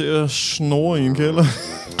lagt sig til at snore i en kælder.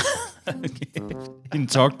 En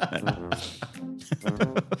tok.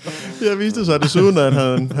 Jeg viste sig desuden, at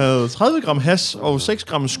han havde 30 gram hash og 6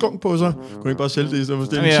 gram skunk på sig. Kunne ikke bare sælge det i stedet for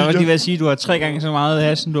stille. Jeg vil lige ved at sige, at du har 3 gange så meget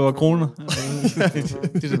hash, som du har kroner.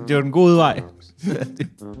 Det var den gode vej.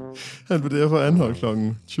 Han blev derfor anholdt kl.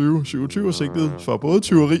 20.27 og sigtet for både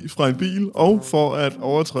tyveri fra en bil og for at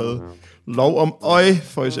overtræde lov om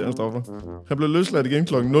for især stoffer. Han blev løsladt igen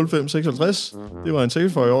kl. 05.56. Det var en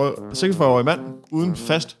 46-årig mand uden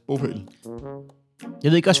fast bopæl.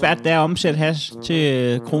 Jeg ved ikke, hvor svært det er at omsætte hash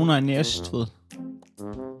til kroner i Næstved.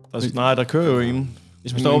 Nej, der kører jo en.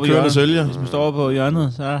 Hvis man står på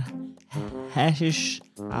hjørnet, så er hashish.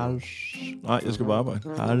 Nej, jeg skal bare arbejde.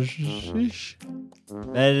 Hashish.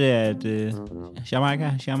 Hvad er det,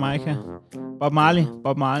 Jamaica. Bob Marley.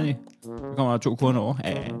 Der kommer der 2 kunder over.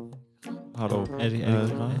 Har du? Er det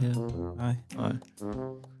Nej.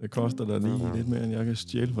 Det koster da lige lidt mere, end jeg kan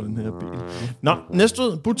stjæle fra den her bil. Nå, næste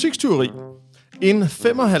butikstyveri. En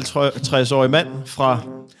 55-årig mand fra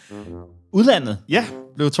udlandet. Ja,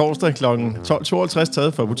 blev torsdag kl. 12.52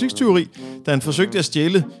 taget for butikstyveri, da han forsøgte at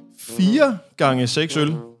stjæle 4 gange 6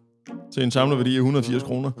 øl til en samlet værdi af 180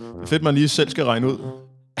 kroner. Det er fedt, man lige selv skal regne ud.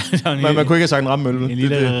 Man kunne ikke have sagt en ramme øl. En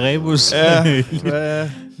lille rebus. Ja.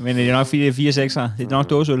 Men det er nok 4-6'er. Det er nok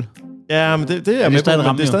dåseøl. Ja, men det er med på,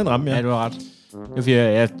 men det er stadig en ramme, ja. Ja, du har ret. Det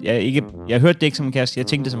er fordi, jeg hørte det ikke som en kasse. Jeg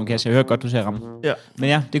tænkte det som en kasse. Jeg hørte godt, du sagde ramme. Ja. Men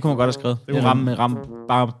ja, det kunne man godt have skrevet. Det er ramme,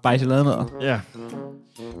 bare bajselade med. Ja.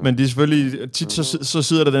 Men det er selvfølgelig... Tit så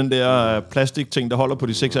sidder der den der plastikting, der holder på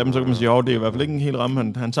de 6 af dem, så kan man sige, det er i hvert fald ikke en hel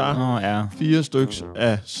ramme. Han tager 4 stykker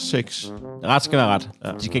af 6. Ret skal være ret.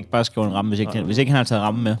 Ja. De skal ikke bare skrive en ramme, hvis ikke han har taget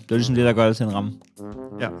ramme med. Det er ligesom det, der gør det til en ramme.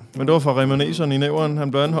 Ja, men det var fra remaneseren i Nævren.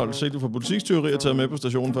 Han blev anholdt sigtet for butikstyveri og taget med på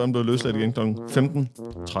stationen, før han blev løsladt igen kl.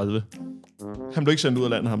 15.30. Han blev ikke sendt ud af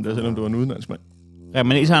landet, ham der, selvom det var en udenlandsmand.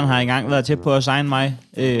 Remaneseren har engang været tæt på at signe mig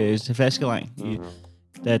til flaskedreng.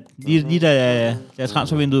 Lige da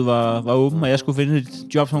transfervinduet var åbent, og jeg skulle finde et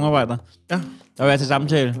job som ungarbejder. Ja. Der var jeg til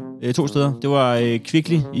samtale 2 steder. Det var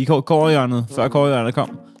Kvickly i Kårehjørnet, før Kårehjørnet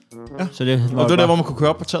kom. Ja. Så det var der, hvor man kunne køre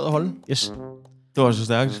op på taget og holde? Yes. Det var så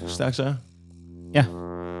stærkt sager. Ja.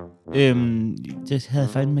 Det havde jeg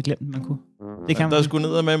faktisk med glemt, man kunne. Det kan man. Der skulle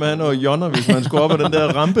ned med han og Jonner, hvis man skulle op ad den der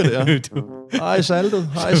rampe der. Hej saltet.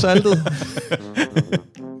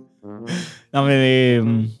 Nå,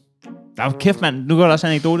 men... kæft, mand. Nu går der også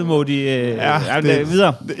en anekdote-mode i...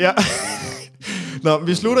 videre. Ja. Nå,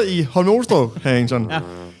 vi slutter i Holme-Olstrup, Harrington. Ja.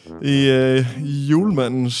 I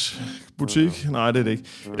julemandens butik. Nej, det er det ikke.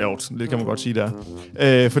 Jo, det kan man godt sige, det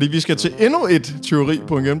er. Fordi vi skal til endnu et tyveri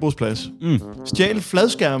på en genbrugsplads. Stjæl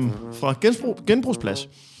fladskærmen fra genbrugsplads.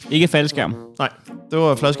 Ikke faldskærm. Nej, det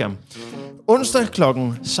var fladskærm. Onsdag kl.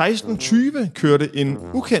 16.20 kørte en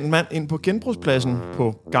ukendt mand ind på genbrugspladsen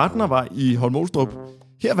på Gartnervej i Holme-Olstrup.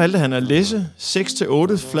 Her valgte han at læse 6-8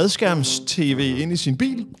 fladskærms-tv ind i sin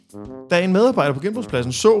bil. Da en medarbejder på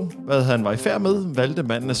genbrugspladsen så, hvad han var i færd med, valgte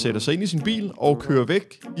manden at sætte sig ind i sin bil og køre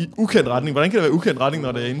væk i ukendt retning. Hvordan kan det være ukendt retning,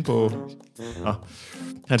 når det er inde på... Nå.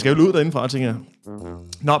 Han skal jo ud derindefra, tænker jeg.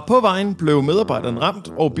 Nå, på vejen blev medarbejderen ramt,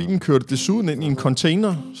 og bilen kørte desuden ind i en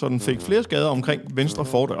container, så den fik flere skader omkring venstre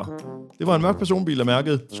fordør. Det var en mørk personbil af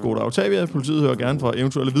mærket Skoda Octavia. Politiet hører gerne fra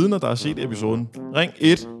eventuelle vidner, der har set episoden. Ring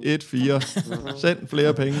 114. Send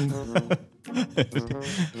flere penge.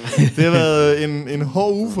 Det har været en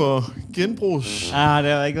hård uge for genbrugs. Det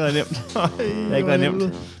har ikke været nemt. Det har ikke været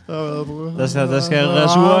nemt. Der skal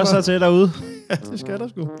ressourcer til derude. Ja, det skal der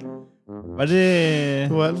sgu. Var det...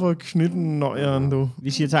 Du var alt for knytten nøjeren, du.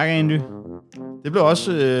 Vi siger tak, Andy. Det blev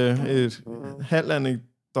også et halv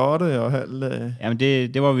anekdote og halv... Jamen,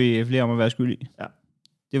 det var vi flere om at være skyld i. Ja.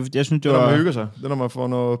 Jeg synes, det var... var... Når man hygger sig. Det er, når man får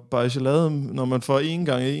noget bajgelade. Når man får 1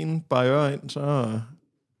 gange 1 bajør ind, så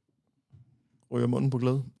ryger munden på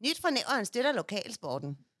glæde. Nyt fra Nævren støtter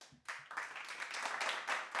lokalsporten.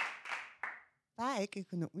 Bare ikke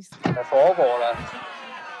økonomisk. Hvad foregår der?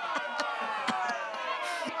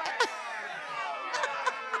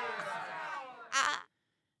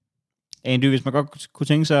 Andy, hvis man godt kunne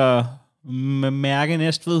tænke sig at mærke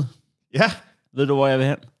Næstved. Ja. Ved du, hvor jeg vil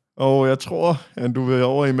hen? Og jeg tror, at du vil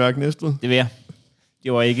over i mærke Næstved. Det vil jeg.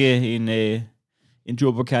 Det var ikke en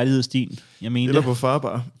tur på kærlighedsstien, jeg mente. Eller på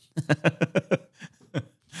farbar.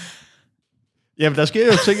 Jamen, der sker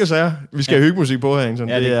jo ting og sager. Vi skal have hyggemusik på her, Hansen.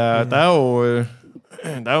 Ja, der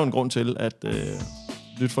er jo en grund til, at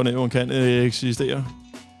Nyt fra Nævren kan eksistere.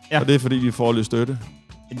 Ja. Og det er, fordi vi får lidt støtte.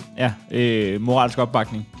 Ja, moralsk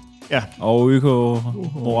opbakning. Ja. Og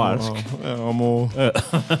øko-moralsk.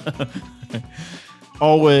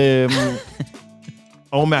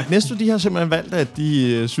 Og Mærk Næstved, de har simpelthen valgt, at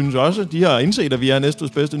de synes også, de har indset, at vi er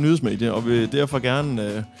Næstveds bedste nyhedsmedie, og vil derfor gerne...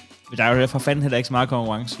 Men der er jo for fanden heller ikke så meget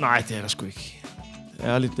konkurrence. Nej, det er der sgu ikke.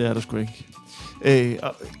 Ærligt, det er der sgu ikke.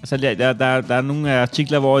 Altså, der er nogle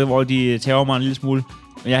artikler, hvor de tager mig en lille smule,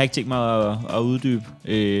 men jeg har ikke tænkt mig at uddybe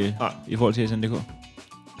i forhold til SNDK.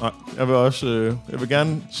 Nej, jeg vil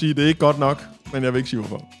gerne sige, at det er ikke godt nok, men jeg vil ikke sige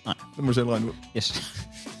hvorfor. Nej. Det må jeg selv regne ud. Yes.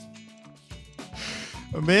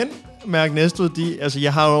 Men Mærk Næstved,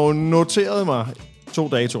 jeg har jo noteret mig 2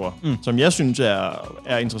 datoer, som jeg synes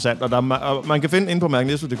er interessant. Og man kan finde inde på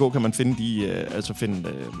mærknæstved.dk, kan man finde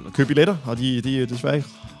købe billetter, og de er desværre ikke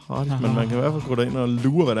gratis, men man kan i hvert fald gå derind og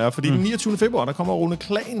lure, hvad det er. Fordi den 29. februar, der kommer Rune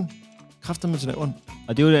Klan kraftedeme til Nævren.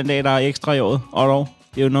 Og det er jo den dag, der er ekstra i året. Og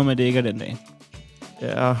det er jo noget med, det ikke er den dag.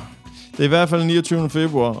 Ja, det er i hvert fald 29.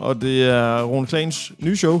 februar, og det er Rune Klans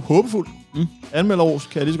nye show, Håbefuld. Anmelderos,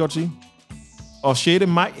 kan jeg lige så godt sige. Og 6.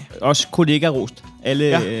 maj. Også kollega-rost. Alle,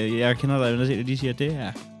 jeg kender dig, de siger, at det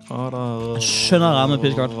er sønderrammet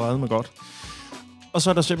pisse godt. Rammet godt. Og så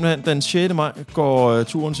er der simpelthen den 6. maj går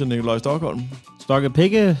turen til Nikolaj Stockholm. Stokke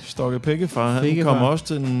Pikke, far. Han kommer også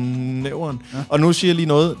til Nævren. Ja. Og nu siger jeg lige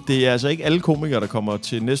noget. Det er altså ikke alle komikere, der kommer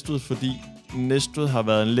til Næstved, fordi Næstved har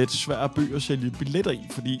været en lidt svær by at sælge billetter i,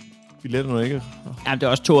 fordi billetterne ikke... Ja, det er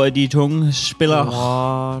også 2 af de tunge spillere.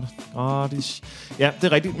 Gratis. Ja, det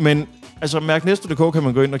er rigtigt, men... Altså, mærknæstved.dk kan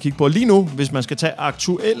man gå ind og kigge på. Lige nu, hvis man skal tage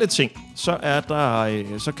aktuelle ting,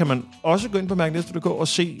 så kan man også gå ind på mærknæstved.dk og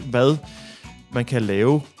se, hvad man kan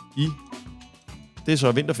lave i... Det er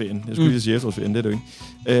så vinterferien. Jeg skulle lige sige efterårsferien, det er det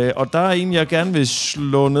jo ikke. Og der er en, jeg gerne vil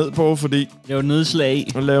slå ned på, fordi... Lave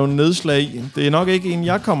nedslag i. Det er nok ikke en,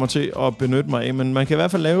 jeg kommer til at benytte mig af, men man kan i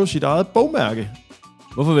hvert fald lave sit eget bogmærke.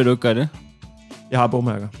 Hvorfor vil du ikke gøre det? Jeg har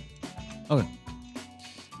bogmærker. Okay.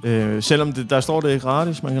 Selvom der står det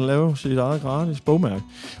gratis, man kan lave sit eget gratis bogmærke.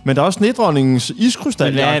 Men der er også Snedronningens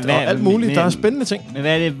iskrystal og alt muligt. Der er spændende ting. Men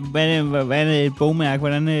hvad er det et bogmærke?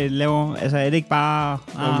 Hvordan laver... Altså, er det ikke bare...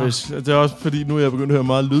 Det er også fordi, nu er jeg begyndt at høre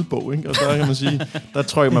meget lydbog, ikke? Og så kan man sige, der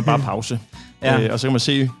trykker man bare pause. Og så kan man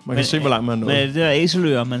se, hvor langt man er nået. Men det der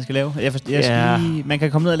æseløer, man skal lave. Man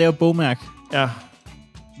kan komme ned og lave bogmærke. Ja.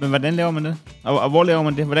 Men hvordan laver man det? Og hvor laver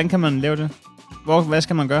man det? Hvordan kan man lave det? Hvad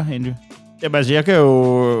skal man gøre egentlig? Jamen altså, jeg kan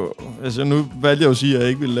jo... Altså, nu valgte jeg jo at sige, at jeg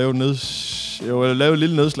ikke ville lave jeg vil lave et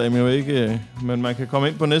lille nedslag, men jeg vil ikke... Men man kan komme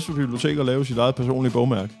ind på Næstved Bibliotek og lave sit eget personlige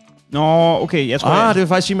bogmærke. Nå, okay, jeg tror... det vil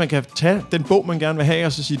faktisk sige, at man kan tage den bog, man gerne vil have,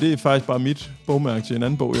 og så sige, det er faktisk bare mit bogmærke til en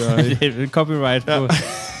anden bog, jeg... Det er copyright på...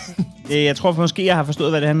 Jeg tror måske, jeg har forstået,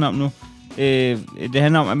 hvad det handler om nu. Det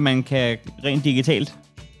handler om, at man kan rent digitalt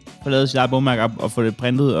få lavet sit eget bogmærke op og få det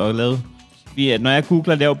printet og lavet. Når jeg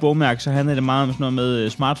googler lave bogmærke, så handler det meget om sådan noget med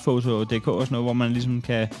smartphoto.dk og sådan noget, hvor man ligesom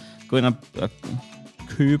kan gå ind og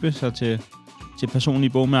købe sig til til personlige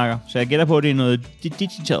bogmærker. Så jeg gætter på, at det er noget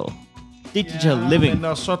digital living.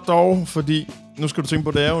 Men så dog, fordi nu skal du tænke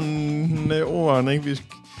på, det er jo nævren, ikke? Vi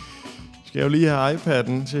skal jo lige have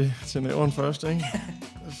iPad'en til nævren først, ikke?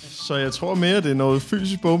 Så jeg tror mere, det er noget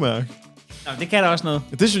fysisk bogmærke. Nå, det kan da også noget.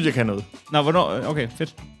 Det synes jeg kan noget. Nå, hvornår? Okay,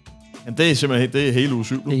 fedt. Ja, det er simpelthen det er hele uge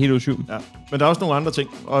 7. Det er hele uge 7. Ja. Men der er også nogle andre ting.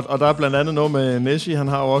 Og der er blandt andet noget med Nessie. Han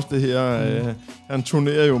har jo også det her... han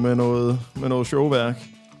turnerer jo med noget showværk.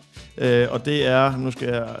 Og det er... Nu skal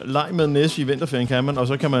jeg lege med Nessie i vinterferien, kan man. Og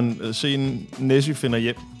så kan man se en Nessie finder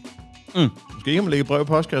hjem. Måske kan man lægge brev i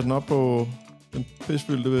postkassen op på... Den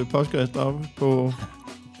pisfyldte postkasse deroppe på...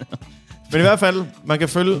 Men i hvert fald, man kan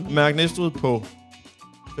følge Mærk Næstved på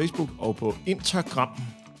Facebook og på Instagram.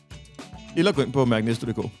 Eller gå ind på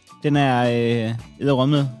mærknæstved.dk. Den er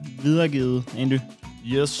edderrømme videregivet, Andy.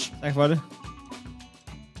 Yes. Tak for det.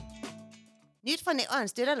 Nyt fra nævren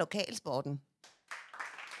støtter lokalsporten.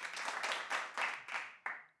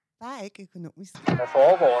 Bare ikke økonomisk. Hvad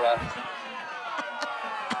foregår der?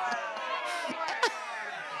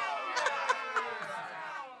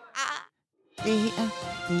 Det her,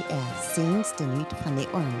 det er seneste nyt fra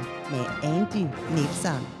nævren med Andy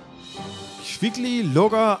Nielsen. Kvickly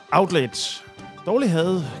lukker outlet. Dårligt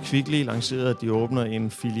havde Kvickly lanceret, at de åbner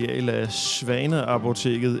en filial af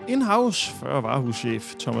Svane-apoteket in-house, før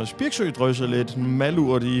varehuschef Thomas Birksø drøser lidt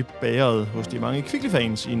malurt i bæret hos de mange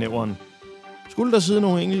Kvickly-fans i nævren. Skulle der sidde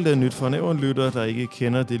nogle enkelte nyt fra nævren-lytter, der ikke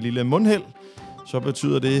kender det lille mundheld, så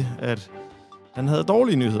betyder det, at han havde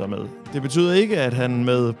dårlige nyheder med. Det betyder ikke, at han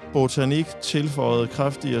med botanik tilføjede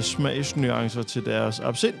kraftige smagsnuancer til deres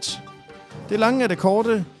absint. Det lange af det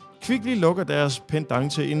korte. Kvickly lukker deres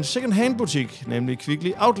pendant til en second-hand-butik, nemlig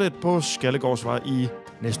Kvickly Outlet på Skallegårdsvej i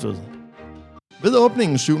Næstved. Ved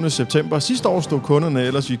åbningen 7. september sidste år stod kunderne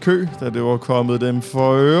ellers i kø, da det var kommet dem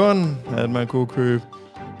for øren, at man kunne købe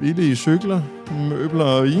billige cykler, møbler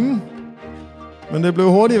og vin. Men det blev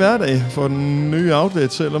hurtigt hverdag for den nye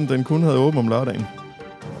outlet, selvom den kun havde åbent om lørdagen.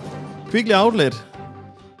 Kvickly Outlet,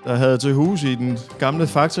 der havde til huse i den gamle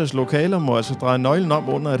Faktas lokaler, må altså dreje nøglen om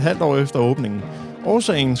under et halvt år efter åbningen.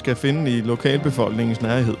 Årsagen skal finde i lokalbefolkningens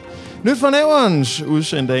nærhed. Nyt fra næverens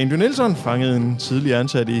udsendte Andy Nielsen fangede en tidligere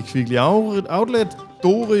ansat i Kvickly Outlet,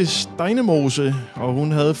 Doris Deinemose, og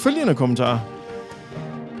hun havde følgende kommentar.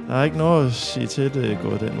 Der er ikke noget at sige til, at det er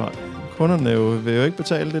gået den vej. Kunderne vil jo ikke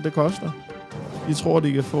betale det koster. De tror,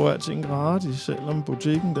 de kan få alting gratis, selvom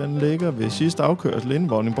butikken den ligger ved sidste afkørsel inden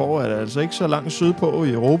Vordingborg, er det altså ikke så langt sydpå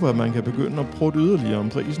i Europa, at man kan begynde at prutte yderligere om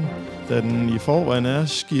prisen, da den i forvejen er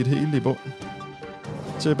skidt helt i bunden.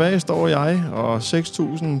 Tilbage står jeg og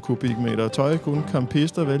 6.000 kubikmeter tøj, kun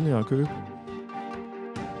campister vælger at købe.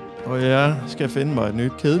 Og jeg skal finde mig et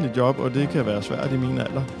nyt kedeligt job, og det kan være svært i min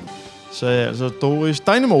alder. Så altså Doris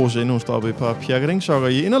Deinemose, inden hun stoppede et par pjerkadingsokker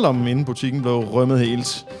i inderlommen, inden butikken blev rømmet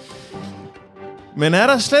helt. Men er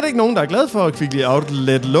der slet ikke nogen, der er glad for, at Kvickly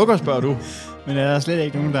Outlet lukker, spørger du? Men er der slet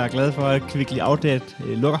ikke nogen, der er glad for, at Kvickly Outlet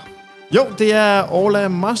lukker? Jo, det er Orla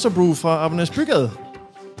Masterbrew fra Abernæs Bygade.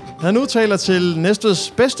 Han udtaler til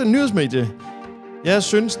Næstveds bedste nyhedsmedie. Jeg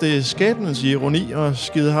synes, det er skæbnens ironi og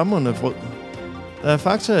skidehamrende frød. Da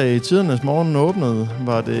Fakta i tidernes morgen åbnede,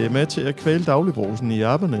 var det med til at kvæle dagligbrusen i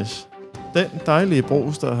Abernæs. Den dejlige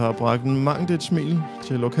brus, der har bragt mangt et smil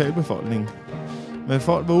til lokalbefolkningen. Men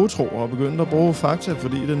folk var utro og begyndte at bruge Fakta,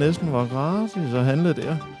 fordi det næsten var gratis at handle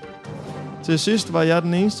der. Til sidst var jeg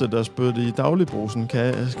den eneste, der spyttede i dagligbrusen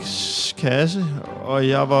kasse, og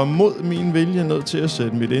jeg var mod min vilje nødt til at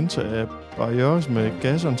sætte mit indtag af barriers med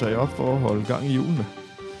gashåndtag op for at holde gang i hjulene.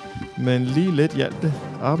 Men lige lidt hjalp det.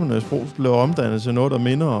 Abernæs Brus blev omdannet til noget, der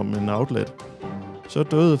minder om en outlet. Så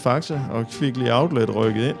døde Fakta, og Kvickly Outlet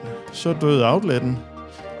rykkede ind. Så døde outletten.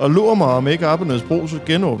 Og lurer mig, om ikke Abernæs Brus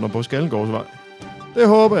genåbner på Skallegårdsvej. Det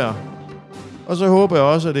håber jeg. Og så håber jeg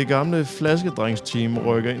også, at det gamle flaskedringsteam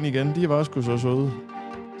rykker ind igen. De var sgu så søde.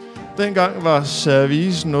 Dengang var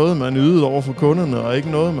service noget, man ydede over for kunderne, og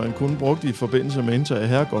ikke noget, man kun brugte i forbindelse med indtag af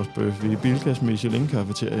herregårdsbøf i Bilkas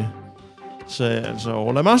Michelin-cafeterie. Sagde altså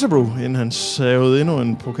Orla Masterbrew, inden han savede endnu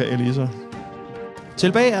en pokal i sig.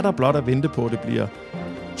 Tilbage er der blot at vente på, at det bliver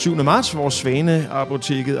 7. marts, hvor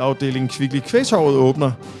Svane-apoteket afdeling Kvickly Kvægtorvet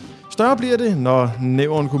åbner. Større bliver det, når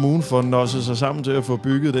Nævren Kommune får nosset sig sammen til at få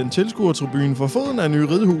bygget den tilskuertribune for foden af en ny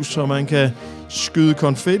ridehus, så man kan skyde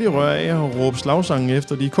konfettirør af og råbe slagsangen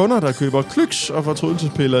efter de kunder, der køber klyks og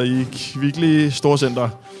fortrydelsespiller i Kvickly Storcenter.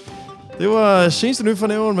 Det var seneste nyt fra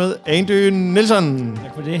Nævren med Andy Nielsen.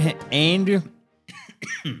 Tak for det, Andy.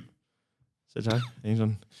 Så tak,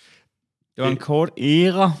 Nielsen. Det var en kort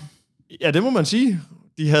æra. Ja, det må man sige.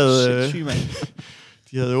 De havde,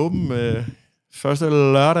 de havde åbent første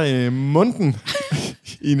lørdag i måneden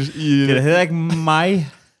Det er da heller ikke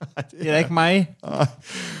mig. Det er da ikke mig.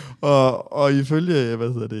 Og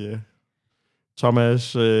ifølge,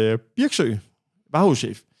 Thomas Birksø,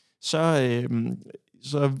 varehuschef,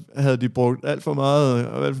 så havde de brugt alt for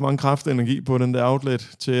mange kraft og energi på den der outlet,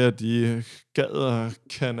 til at de gad at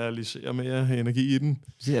kanalisere mere energi i den.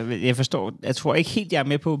 Jeg forstår. Jeg tror ikke helt, jeg er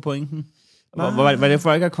med på pointen. Var det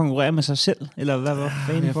for ikke at konkurrere med sig selv? Eller hvad var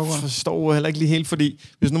fanden jeg forstår heller ikke lige helt, fordi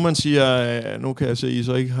hvis nu man siger, nu kan jeg se, at I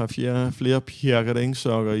så ikke har flere Pierre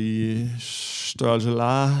Cardin-sokker i størrelse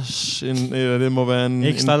Lars, det må være en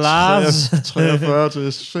ekstra Lars 43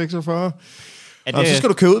 til 46. Og så skal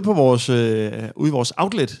du køre ud på ude i vores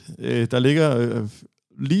outlet, der ligger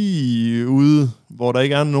lige ude, hvor der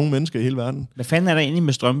ikke er nogen mennesker i hele verden. Hvad fanden er der egentlig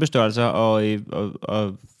med strømbestørrelser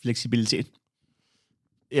og fleksibilitet?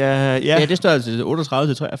 Ja, det er størrelse 38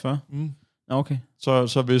 til 43. Okay.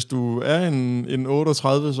 Så hvis du er en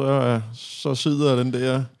 38, så sidder den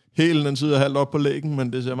der hælen, den sidder halvt op på læggen,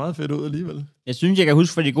 men det ser meget fedt ud alligevel. Jeg synes, jeg kan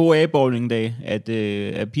huske fra de gode A-bowling-dage,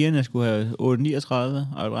 at pigerne skulle have 8-39,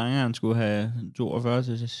 og drengerne skulle have 42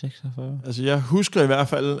 til 46. Altså, jeg husker i hvert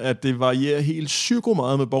fald, at det varierer helt psyko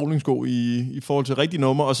meget med bowlingsko i forhold til rigtige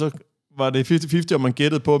numre, og så var det 50-50, og man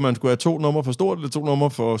gættede på, at man skulle have 2 numre for stort, eller 2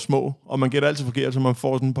 numre for små, og man gætter altid forkert, så man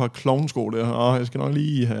får sådan et par klovnsko der, og jeg skal nok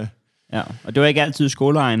lige have... Ja, og det var ikke altid,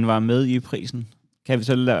 skoleejen var med i prisen. Kan vi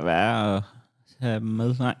så lade være at have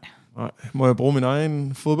med? Nej. Må jeg bruge min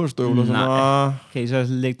egen fodboldstøvler? Nej. Kan I så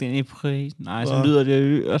lægge det ind i prisen? Nej, så lyder det jo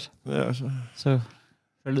dyrt. Ja, så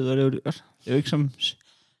lyder det jo dyrt. Det er jo ikke som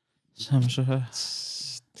så her.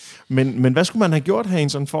 Men hvad skulle man have gjort,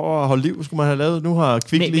 Hansen, for at holde liv? Skulle man have lavet... Nu har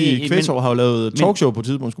Kvickly Kvæsår har lavet talkshow på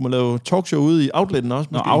tidspunkt. Skulle man lave talkshow ude i outletten også?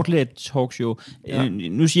 Måske? Outlet talkshow. Ja.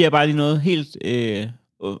 Nu siger jeg bare lige noget helt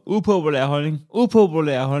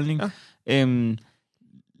upopulær holdning. Ja.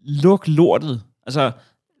 Luk lortet. Altså,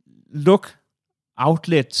 luk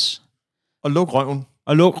outlets. Og luk røven.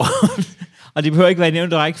 Og det behøver ikke være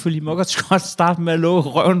nævnt direkte, for I må godt starte med at lukke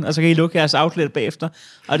røven, og så kan I lukke jeres outlet bagefter.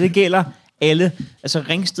 Og det gælder alle. Altså,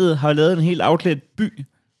 Ringsted har lavet en helt outlet-by.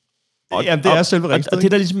 Jamen, det er selve Ringsted. Og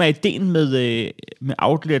det, der ligesom er ideen med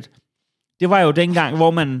outlet, det var jo dengang,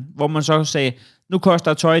 hvor man så sagde, nu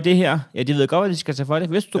koster tøj det her. Ja, de ved godt, hvad de skal tage for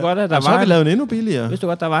det. Vidste du godt, at der var... Så har vi lavet en endnu billigere. Vidste du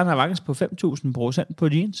godt, der var en avance på 5.000% på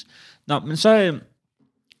jeans? Nå, men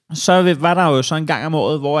så var der jo så en gang om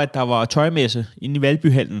året, hvor at der var tøjmesse inde i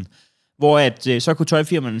Valbyhallen, hvor at så kunne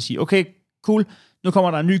tøjfirmaerne sige, okay, cool, nu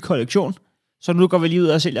kommer der en ny kollektion, så nu går vi lige ud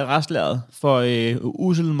og sælger restlæret for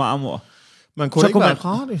usel marmor. Man kunne så ikke være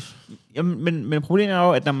gratis. Jamen, men problemet er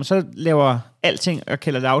jo, at når man så laver alting og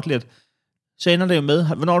kalder det outlet, så ender det jo med,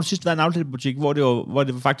 hvornår det sidst var en outlet-butik, hvor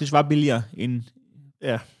det faktisk var billigere end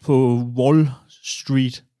på Wall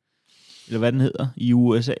Street, eller hvad den hedder, i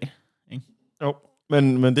USA. Ikke? Jo,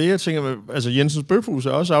 men det jeg tænker, altså Jensens Bøfhus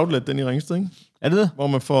er også outlet, den i Ringsted, ikke? Er det det? Hvor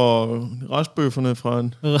man får restbøfferne fra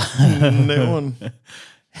en nævren.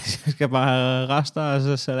 Jeg skal bare have rester og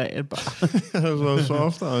så salat bare. så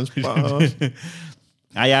ofte og en spar også.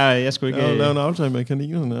 Nej, jeg skulle ikke... Jeg har lavet en aftale med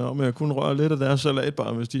kaninerne om, at jeg kun rører lidt af deres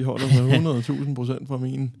salatbar, hvis de holder sig 100.000% fra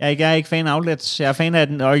mine. Jeg er ikke fan af outlets. Jeg er fan af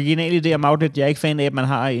den originale idé om outlet. Jeg er ikke fan af, at man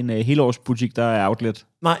har en helårsbutik, der er outlet.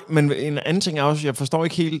 Nej, men en anden ting er også, jeg forstår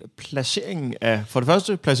ikke helt placeringen af... For det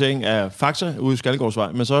første placeringen af Fakta ude i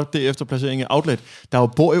Skallegårdsvej, men så derefter placeringen af outlet. Der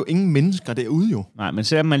bor jo ingen mennesker derude jo. Nej, men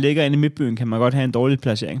selvom man ligger inde i midtbyen, kan man godt have en dårlig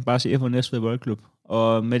placering. Bare se på Næstved Boldklub.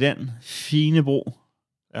 Og med den fine bro.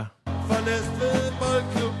 Ja. For Næstved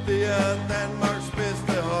Boldklub, det er Danmarks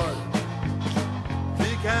bedste hold. Vi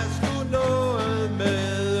kan sgu noget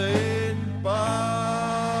med en bold.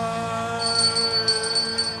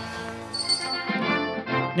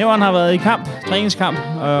 Nævren har været i kamp, træningskamp,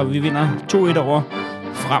 og vi vinder 2-1 over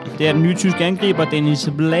Frem. Det er den nye tyske angriber, Dennis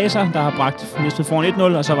Blaser, der har bragt Næstved foran 1-0,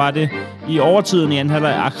 og så var det i overtiden i anden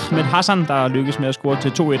halvleg Ahmed Hassan, der lykkedes med at score til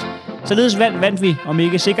 2-1. Således vandt vi, om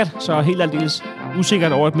ikke sikkert, så helt aldeles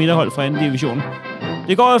usikkert over et midterhold fra anden division.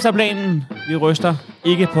 Det går efter planen. Vi ryster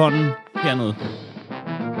ikke på hånden hernede.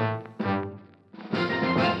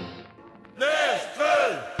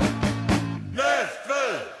 Næstved!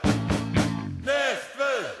 Næstved!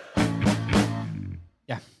 Næstved!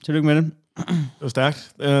 Ja, tillykke med det. Det var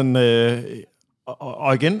stærkt.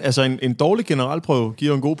 Og igen, altså en dårlig generalprøve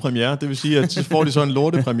giver en god premiere. Det vil sige, at så får de så en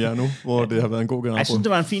lortepremiere nu, hvor det har været en god generalprøve. Jeg synes, det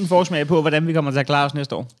var en fin forsmag på, hvordan vi kommer til at klare os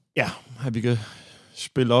næste år. Ja, at vi kan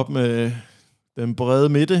spille op med den brede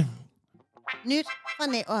midte. Nyt fra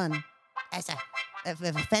Nævren. Altså,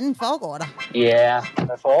 hvad fanden foregår der? Ja,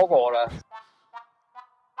 hvad foregår der?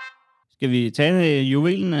 Skal vi tage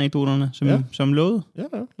juvelen-anekdoterne, som lovet? Ja,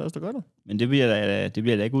 lad os da gøre det. Men det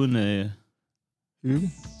bliver da ikke uden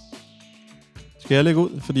Hygge. Skal jeg lægge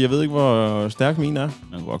ud? Fordi jeg ved ikke, hvor stærk min er.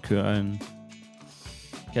 Man kan godt køre en...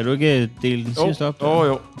 Kan du ikke dele den sidste op?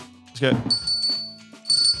 Jo. Skal jeg... Jeg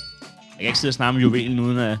kan ikke sidde og snakke med juvelen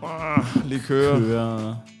uden at... lige køre.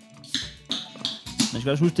 Man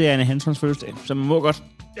skal også huske, det er Anne Hansons fødselsdag, så man må godt...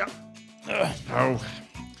 Ja.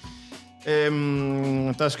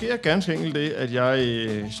 Der sker ganske enkelt det, at jeg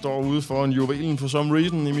står ude for en juvelen for some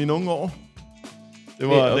reason i mine unge år. Det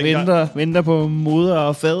var og venter på moder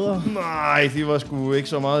og fader. Nej, de var sgu ikke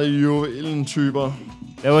så meget juvelen-typer.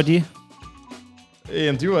 Hvad var de?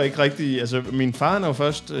 Jamen, de var ikke rigtig... Altså, min far er jo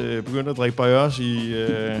først begyndt at drikke Bajørs i...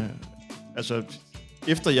 altså,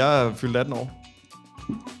 efter jeg fyldte 18 år.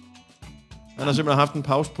 Han har simpelthen haft en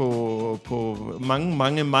pause på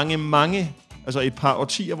mange... Altså et par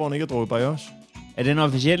årtier, hvor han ikke har drukket Bajørs. Er den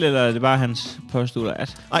officiel, eller er det bare hans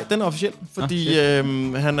påståelse? Nej, den er officiel, fordi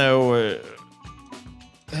han er jo...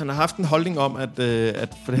 han har haft en holdning om, at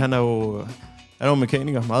fordi han er jo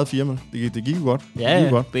mekaniker, meget firma. Det gik jo godt.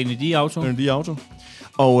 Ja, BND Auto.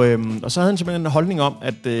 Og så havde han simpelthen en holdning om,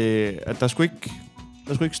 at der skulle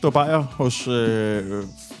ikke stå bajer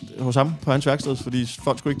hos ham på hans værksted, fordi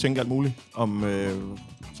folk skulle ikke tænke alt muligt om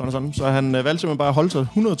sådan og sådan. Så han valgte simpelthen bare at holde sig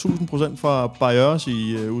 100.000% fra Bajørs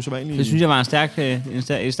i usædvanlige... Det synes jeg var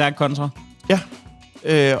en stærk kontra. Ja.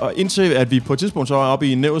 Og indtil at vi på et tidspunkt så er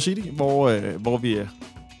oppe i Never City, hvor vi er...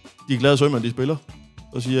 De er glade sømmer, de spiller.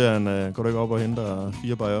 Så siger han, går du ikke op og henter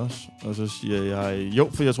 4 Bajørs? Og så siger jeg, jo,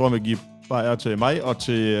 for jeg tror, han vil give bajer til mig og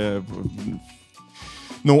til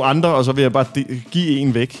nogle andre, og så vil jeg bare give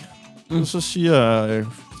en væk. Så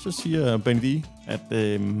siger Benny D, at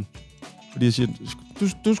fordi jeg siger,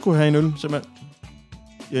 du skulle have en øl,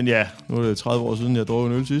 simpelthen. Ja, nu er det 30 år siden, jeg drog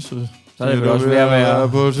en øl sidst, så er det vel også ved at være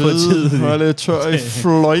på tide. Jeg er lidt tør i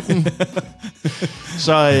fløjten.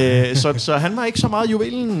 Så han var ikke så meget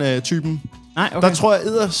juvelen-typen. Nej, okay. Der tror jeg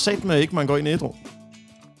eddersatme ikke, man går ind i ædru.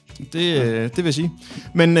 Det vil jeg sige.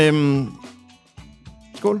 Men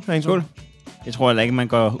skål, Hansen. Skål. Jeg tror heller ikke, man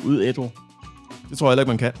går ud ædru. Det tror jeg heller ikke,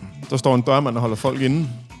 man kan. Der står en dørmand, der holder folk inde.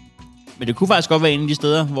 Men det kunne faktisk godt være en af de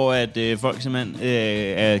steder, hvor at, folk simpelthen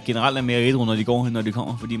generelt er mere ædru, når de går hen, når de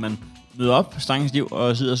kommer. Fordi man møder op strengestiv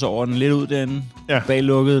og sidder så over den lidt ud derinde. Ja. Bag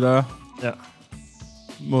lukkede døre. Ja.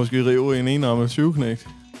 Måske rive en enarmet 20-knægt.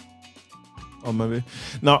 Om man vil.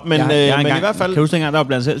 Nå, men, men i hvert fald... Kan du huske dengang, der var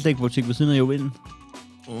blandt selv stikbutik ved siden af juvelen?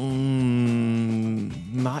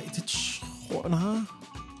 Nej, det tror jeg, nej.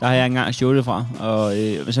 Der har jeg engang stjålet fra. Og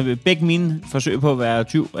så begge mine forsøg på at være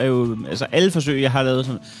tyv er jo... Altså alle forsøg, jeg har lavet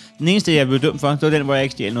sådan... Den eneste, jeg blev dømt for, det var den, hvor jeg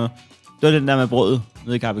ikke stjal noget. Det var den der med brødet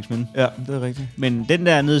nede i Karpæksminde. Ja, det er rigtigt. Men den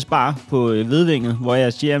der nede i Spar på Vedvinget, hvor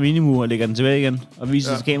jeg stjæler minimur og lægger den tilbage igen, og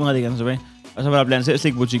viser til kameraet og lægger den tilbage. Og så var der blandt selv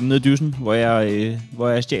slikbutikken nede i Dyssen, hvor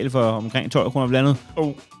jeg stjal for omkring 12 kroner blandet.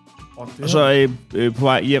 Og så på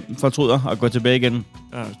vej hjem fortryder og går tilbage igen.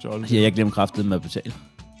 Ja, så jeg glemte kraftet med at betale.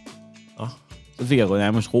 Så fik jeg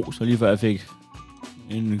nærmest ros, og lige før jeg fik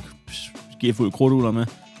en skifuld krudtugler med.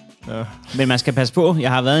 Ja. Men man skal passe på.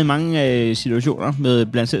 Jeg har været i mange situationer med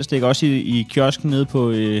blandt selv slik, også i kiosken nede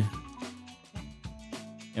på... jamen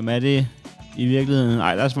er det i virkeligheden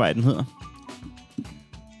Ejlersvej, den hedder?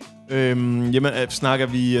 Jamen, snakker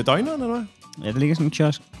vi døgneren, eller hvad? Ja, der ligger sådan en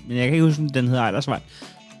kiosk. Men jeg kan ikke huske, den hedder Ejlersvej.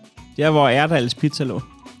 Det er, hvor Erdals Pizza lå.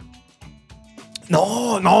 Nå,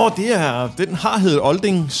 den har heddet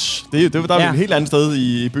Oldings. Det var der et helt andet sted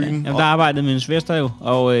i byen. Ja, jamen, der arbejdede min svester jo,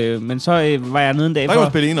 og, men så var jeg nede en dag der kan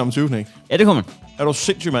man spille en om 20-knægt. Ja, det kunne man. Er du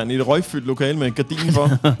sindssygt, mand, i et røgfyldt lokale med gardin for?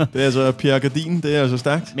 Det er altså Pierre Gardin, det er altså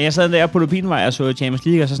stærkt. Men jeg sad der på Lupinvej og så Champions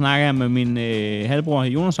League, og så snakker jeg med min halvbror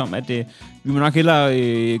Jonas om, at vi må nok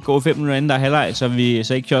hellere gå 5 minutter inden der er halvleg, så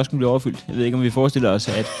ikke kiosken bliver overfyldt. Jeg ved ikke, om vi forestiller os,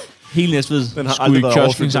 at hele Næstved skulle i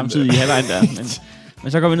kiosken samtidig i halvleg der.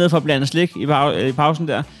 Men så går vi ned for at blande slik i pausen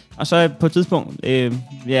der. Og så på et tidspunkt, jeg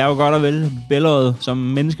er jo godt og vel bælgeret som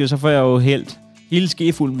menneske, så får jeg jo helt hele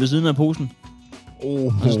skefulden ved siden af posen.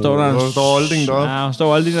 Og så står der Olding deroppe. Ja, og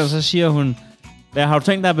står Olding der, og så siger hun, hvad har du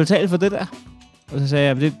tænkt dig at betale for det der? Og så sagde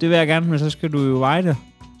jeg, det vil jeg gerne, men så skal du jo veje det.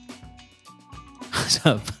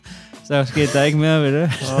 så skete der ikke mere ved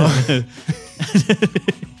det.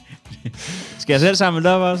 Skal jeg selv samle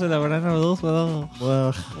det op også, eller hvordan er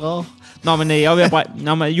det? Nå, men jeg var ved at brække...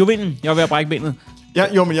 juvelen, jeg var ved at brække benet.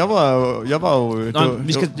 Ja, jo, men jeg var jo... Nå,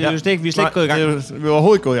 vi er slet ikke gået i gang. Vi var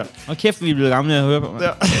overhovedet ikke gået i gang. Og kæft, vi er blevet gamle at høre på. Ja.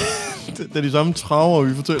 Det er de samme traver,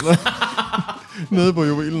 vi fortæller. Nede på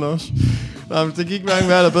juvelen også. Nej, men det gik hverken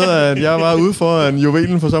værre eller bedre, at jeg var ude for en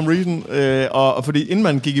juvelen for some reason. Og fordi inden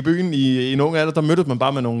man gik i byen i en ung alder, der mødtes man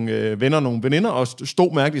bare med nogle venner, nogle veninder, og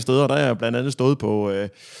stod mærkelige steder. Der er jeg blandt andet stået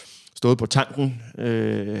stået på tanken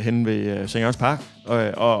hen ved St. Jørgens Park,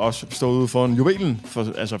 og også stået ude foran Juvelen.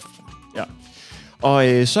 Ja.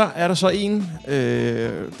 Og så er der så en,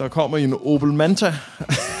 der kommer i en Opel Manta.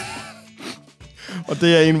 Og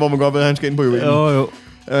det er en, hvor man godt ved, at han skal ind på Juvelen. Jo.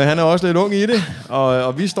 Han er også lidt ung i det,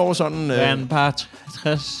 og vi står sådan... Er han bare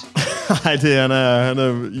 60? Nej, han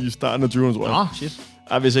er i starten af 20'erne, tror jeg. Shit.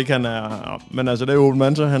 Ej, hvis ikke han er... Men altså, det er Opel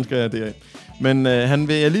Manta, han skal deraf. Men han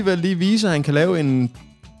vil alligevel lige vise, at han kan lave en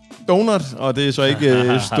donut, og det er så ikke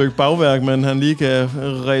et stykke bagværk, men han lige kan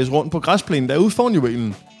ræse rundt på græsplænen derude foran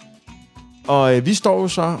Juvelen. Og vi står jo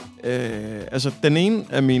så... altså, den ene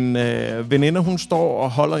af mine veninder, hun står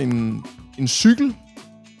og holder en cykel.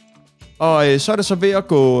 Og så er det så ved at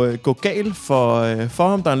gå galt for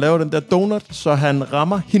ham, da han laver den der donut, så han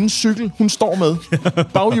rammer hendes cykel, hun står med.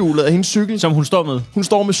 Baghjulet af hendes cykel. Som hun står med? Hun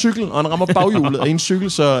står med cykel, og han rammer baghjulet af hendes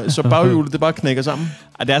cykel, så baghjulet det bare knækker sammen.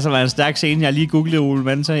 Og det er altså været en stærk scene. Jeg lige googlede Opel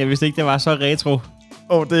Manta. Jeg vidste ikke, det var så retro.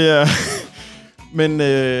 Det er... Men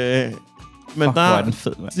Fuck, der er den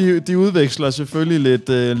fed, de udveksler selvfølgelig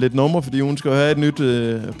lidt numre, fordi hun skal jo have et nyt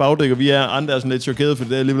bagdæk, og vi er andre sådan lidt chokeret, for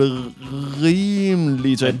det er alligevel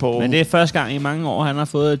rimelig tæt på. Men det er første gang i mange år, han har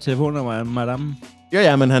fået et telefonnummer af madame.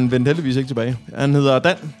 Ja, men han vendte heldigvis ikke tilbage. Han hedder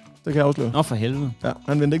Dan, det kan jeg afsløre. Nå, for helvede. Ja,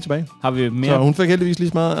 han vendte ikke tilbage. Har vi mere? Så hun fik heldigvis lige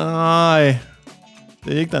så meget. Nej,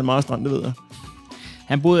 det er ikke Dan Marstrand, det ved jeg.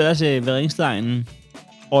 Han boede ellers ved Ringstegnen.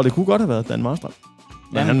 Og det kunne godt have været Dan Marstrand.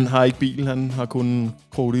 Men Ja. han har ikke bil, han har kun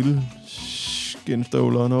krokodille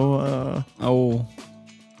skinstøvler nu.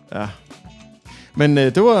 Ja. Men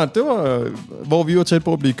det var, hvor vi var tæt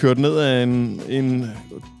på at blive kørt ned af en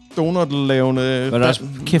donut-lavende... Var der også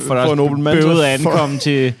kæft for dig bøvet at ankomme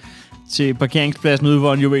til parkeringspladsen ude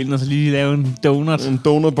hvor en Juvelen, og så lige lave en donut? En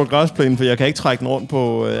donut på græsplænen, for jeg kan ikke trække den rundt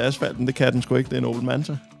på asfalten. Det kan den sgu ikke, det er en Opel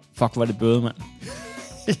Manta. Fuck, var det bøvet, mand.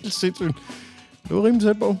 Helt sindssygt. Det var rimelig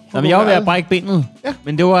tæt på. Jamen, jeg var ved at brække benet. Ja,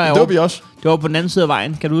 men det var, det var vi også. Det var på den anden side af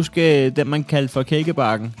vejen. Kan du huske den, man kaldte for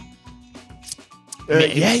Kækkebakken? Ja.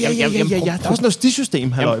 Der var sådan noget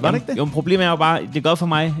stisystem, halløj, var det ikke det? Jo, problemet er jo bare, det er godt for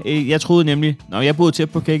mig. Jeg troede nemlig, når jeg boede tæt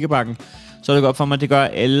på Kækkebakken, så er det godt for mig, at det gør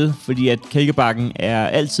alle, fordi at Kækkebakken er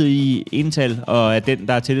altid i ental, og er den,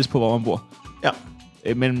 der er tættest på, hvor man bor. Ja.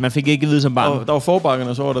 Men man fik ikke at vide som barn. Der var forbakken,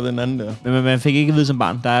 og så var der den anden der. Men man fik ikke at vide som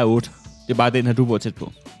barn, der er 8. Det er bare den her, du bor tæt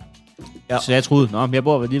på. Ja. Så jeg troede, jeg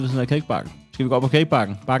bor lige ved sådan en Kækkebakken. Skal vi gå op på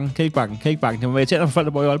Kækkebakken? Kækkebakken. Det må være irriterende for folk,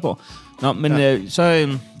 der bor i Aalborg. Nå, men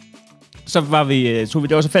så var vi, tog vi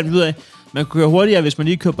det, og så fandt vi ud af, man kunne køre hurtigere, hvis man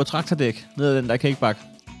lige kørte på traktordæk ned ad den der Kækkebakke.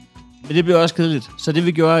 Men det blev også kedeligt. Så det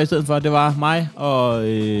vi gjorde i stedet for, det var mig og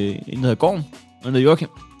en, der hedder Gorm, og en, der hedder Joachim.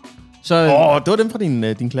 Så, det var dem fra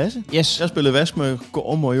din klasse? Yes. Jeg spillede vask med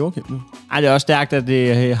Gorm og Joachim nu. Ej, det er også stærkt, at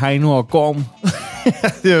det er Heino og Gorm.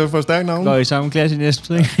 Det er jo for stærkt navn. Går i samme klasse i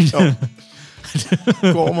næste, ikke?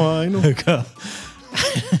 Gorm og Heino.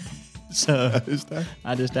 Så det er stærkt.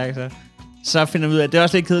 Nej, det er stærkt, så. Så finder vi ud af, at det er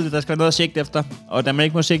også lidt kedeligt, der skal være noget at sigte efter. Og da man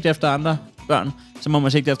ikke må sigte efter andre børn, så må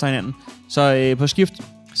man sigte efter hinanden. Så på skift,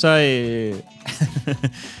 så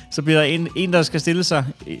bliver der en, der skal stille sig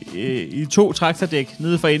i 2 traktordæk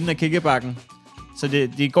nede for enden af Kækkebakken. Så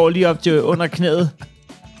det går lige op til under knæet.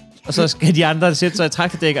 Og så skal de andre sætte sig i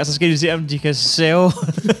traktordæk, og så skal de se, om de kan save.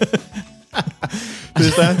 Det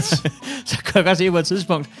er stærkt. Så kan jeg godt se på et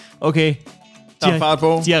tidspunkt, okay, der er fart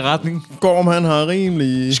på. De har retning. Gorm, han har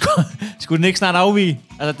rimelig... Skulle den ikke snart afvige?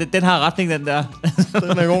 Altså, den har retning, den der.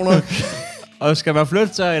 Den er god nok. Og skal man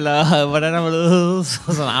flytte sig, eller hvordan er man ledet?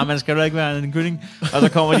 Så nej, man skal jo ikke være en kylling. Og så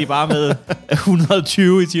kommer de bare med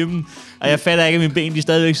 120 i timen. Og jeg fatter ikke, at mine ben de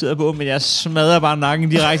stadigvæk sidder på, men jeg smadrer bare nakken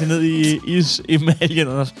direkte ned i emaljen,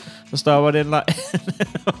 og så stopper den der.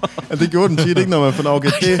 Ja, det gjorde den tit ikke, når man fandt okay,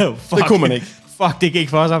 det kunne man ikke. Fuck, det gik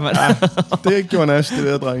for sig, mand. Det gjorde Nash, det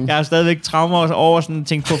der, drenge. Jeg har stadigvæk traumer over sådan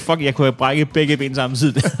tænkt på, fuck, jeg kunne have brækket begge ben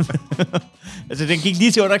samtidig. Altså, den gik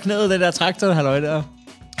lige til under knæet, den der traktor, halløj der.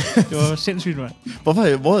 Det var sindssygt, mand.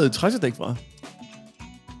 Hvor havde traktordæk fra?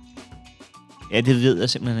 Ja, det ved jeg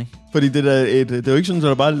simpelthen ikke. Fordi det er jo ikke sådan, at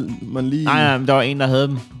der bare man lige... Nej, der var en, der havde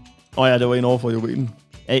dem. Ja, det var en over for Juvelen.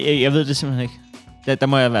 Jeg ved det simpelthen ikke. Der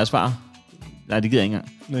må jeg være svar. Nej, det gider jeg ikke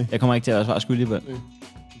engang. Nej. Jeg kommer ikke til at være svar skyldig på det.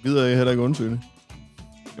 Gider jeg heller ikke undersøge det.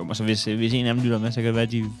 Jo, men så hvis en af dem lytter med, så kan det være,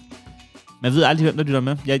 at de... Man ved aldrig, hvem der lytter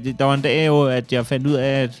med. Der var en dag jo, at jeg fandt ud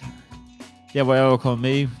af, at... Der, hvor jeg var kommet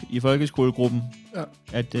med i folkeskolegruppen, ja.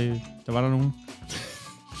 At der var der nogen.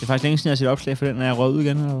 Det er faktisk længe siden, jeg har set opslag for den, når jeg rød ud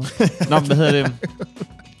igen. Nå, hvad hedder det? Jeg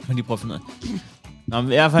må lige prøve at finde ud af. Nå,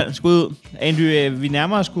 men i hvert fald, skud ud. Andy, vi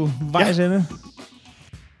nærmer os sgu vejs ende.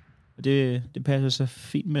 Og det passer så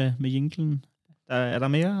fint med jinglen. Er der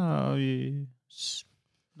mere? Og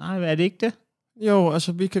nej, er det ikke det? Jo,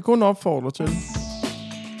 altså, vi kan kun opfordre til.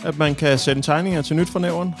 at man kan sende tegninger til Nyt fra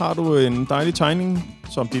Nævren. Har du en dejlig tegning,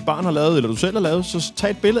 som dit barn har lavet, eller du selv har lavet, så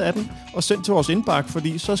tag et billede af den og send til vores indbakke,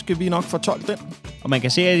 fordi så skal vi nok fortolke den. Og man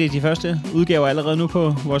kan se, at de første udgaver allerede nu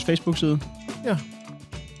på vores Facebook-side. Ja,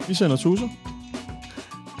 vi sender tusser.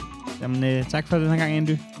 Jamen, tak for den her gang,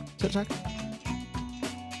 Andy. Selv tak.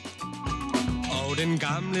 Den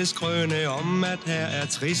gamle skrøne om, at her er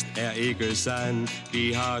trist, er ikke sand.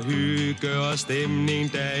 Vi har hygge og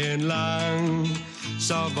stemning dagen lang.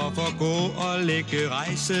 Så hvorfor gå og lægge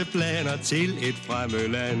rejseplaner til et fremmed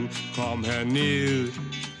land? Kom herned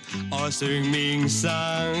og syng min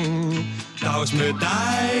sang. Dags med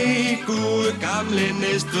dig, gode gamle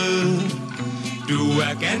Næstved. Du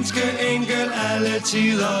er ganske enkel alle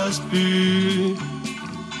tiders by.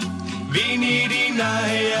 Vind i din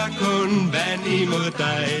ej er kun vand imod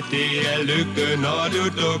dig. Det er lykke, når du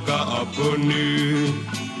dukker op på ny.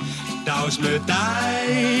 Dags med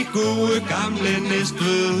dig, gode gamle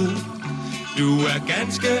Næstved. Du er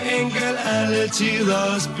ganske enkel alle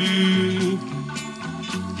tiders by.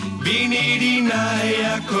 Vind i din ej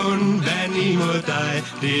er kun vand imod dig.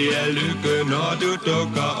 Det er lykke, når du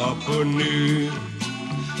dukker op på ny.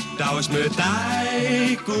 Dags med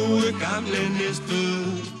dig, gode gamle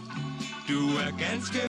Næstved. Du er ganske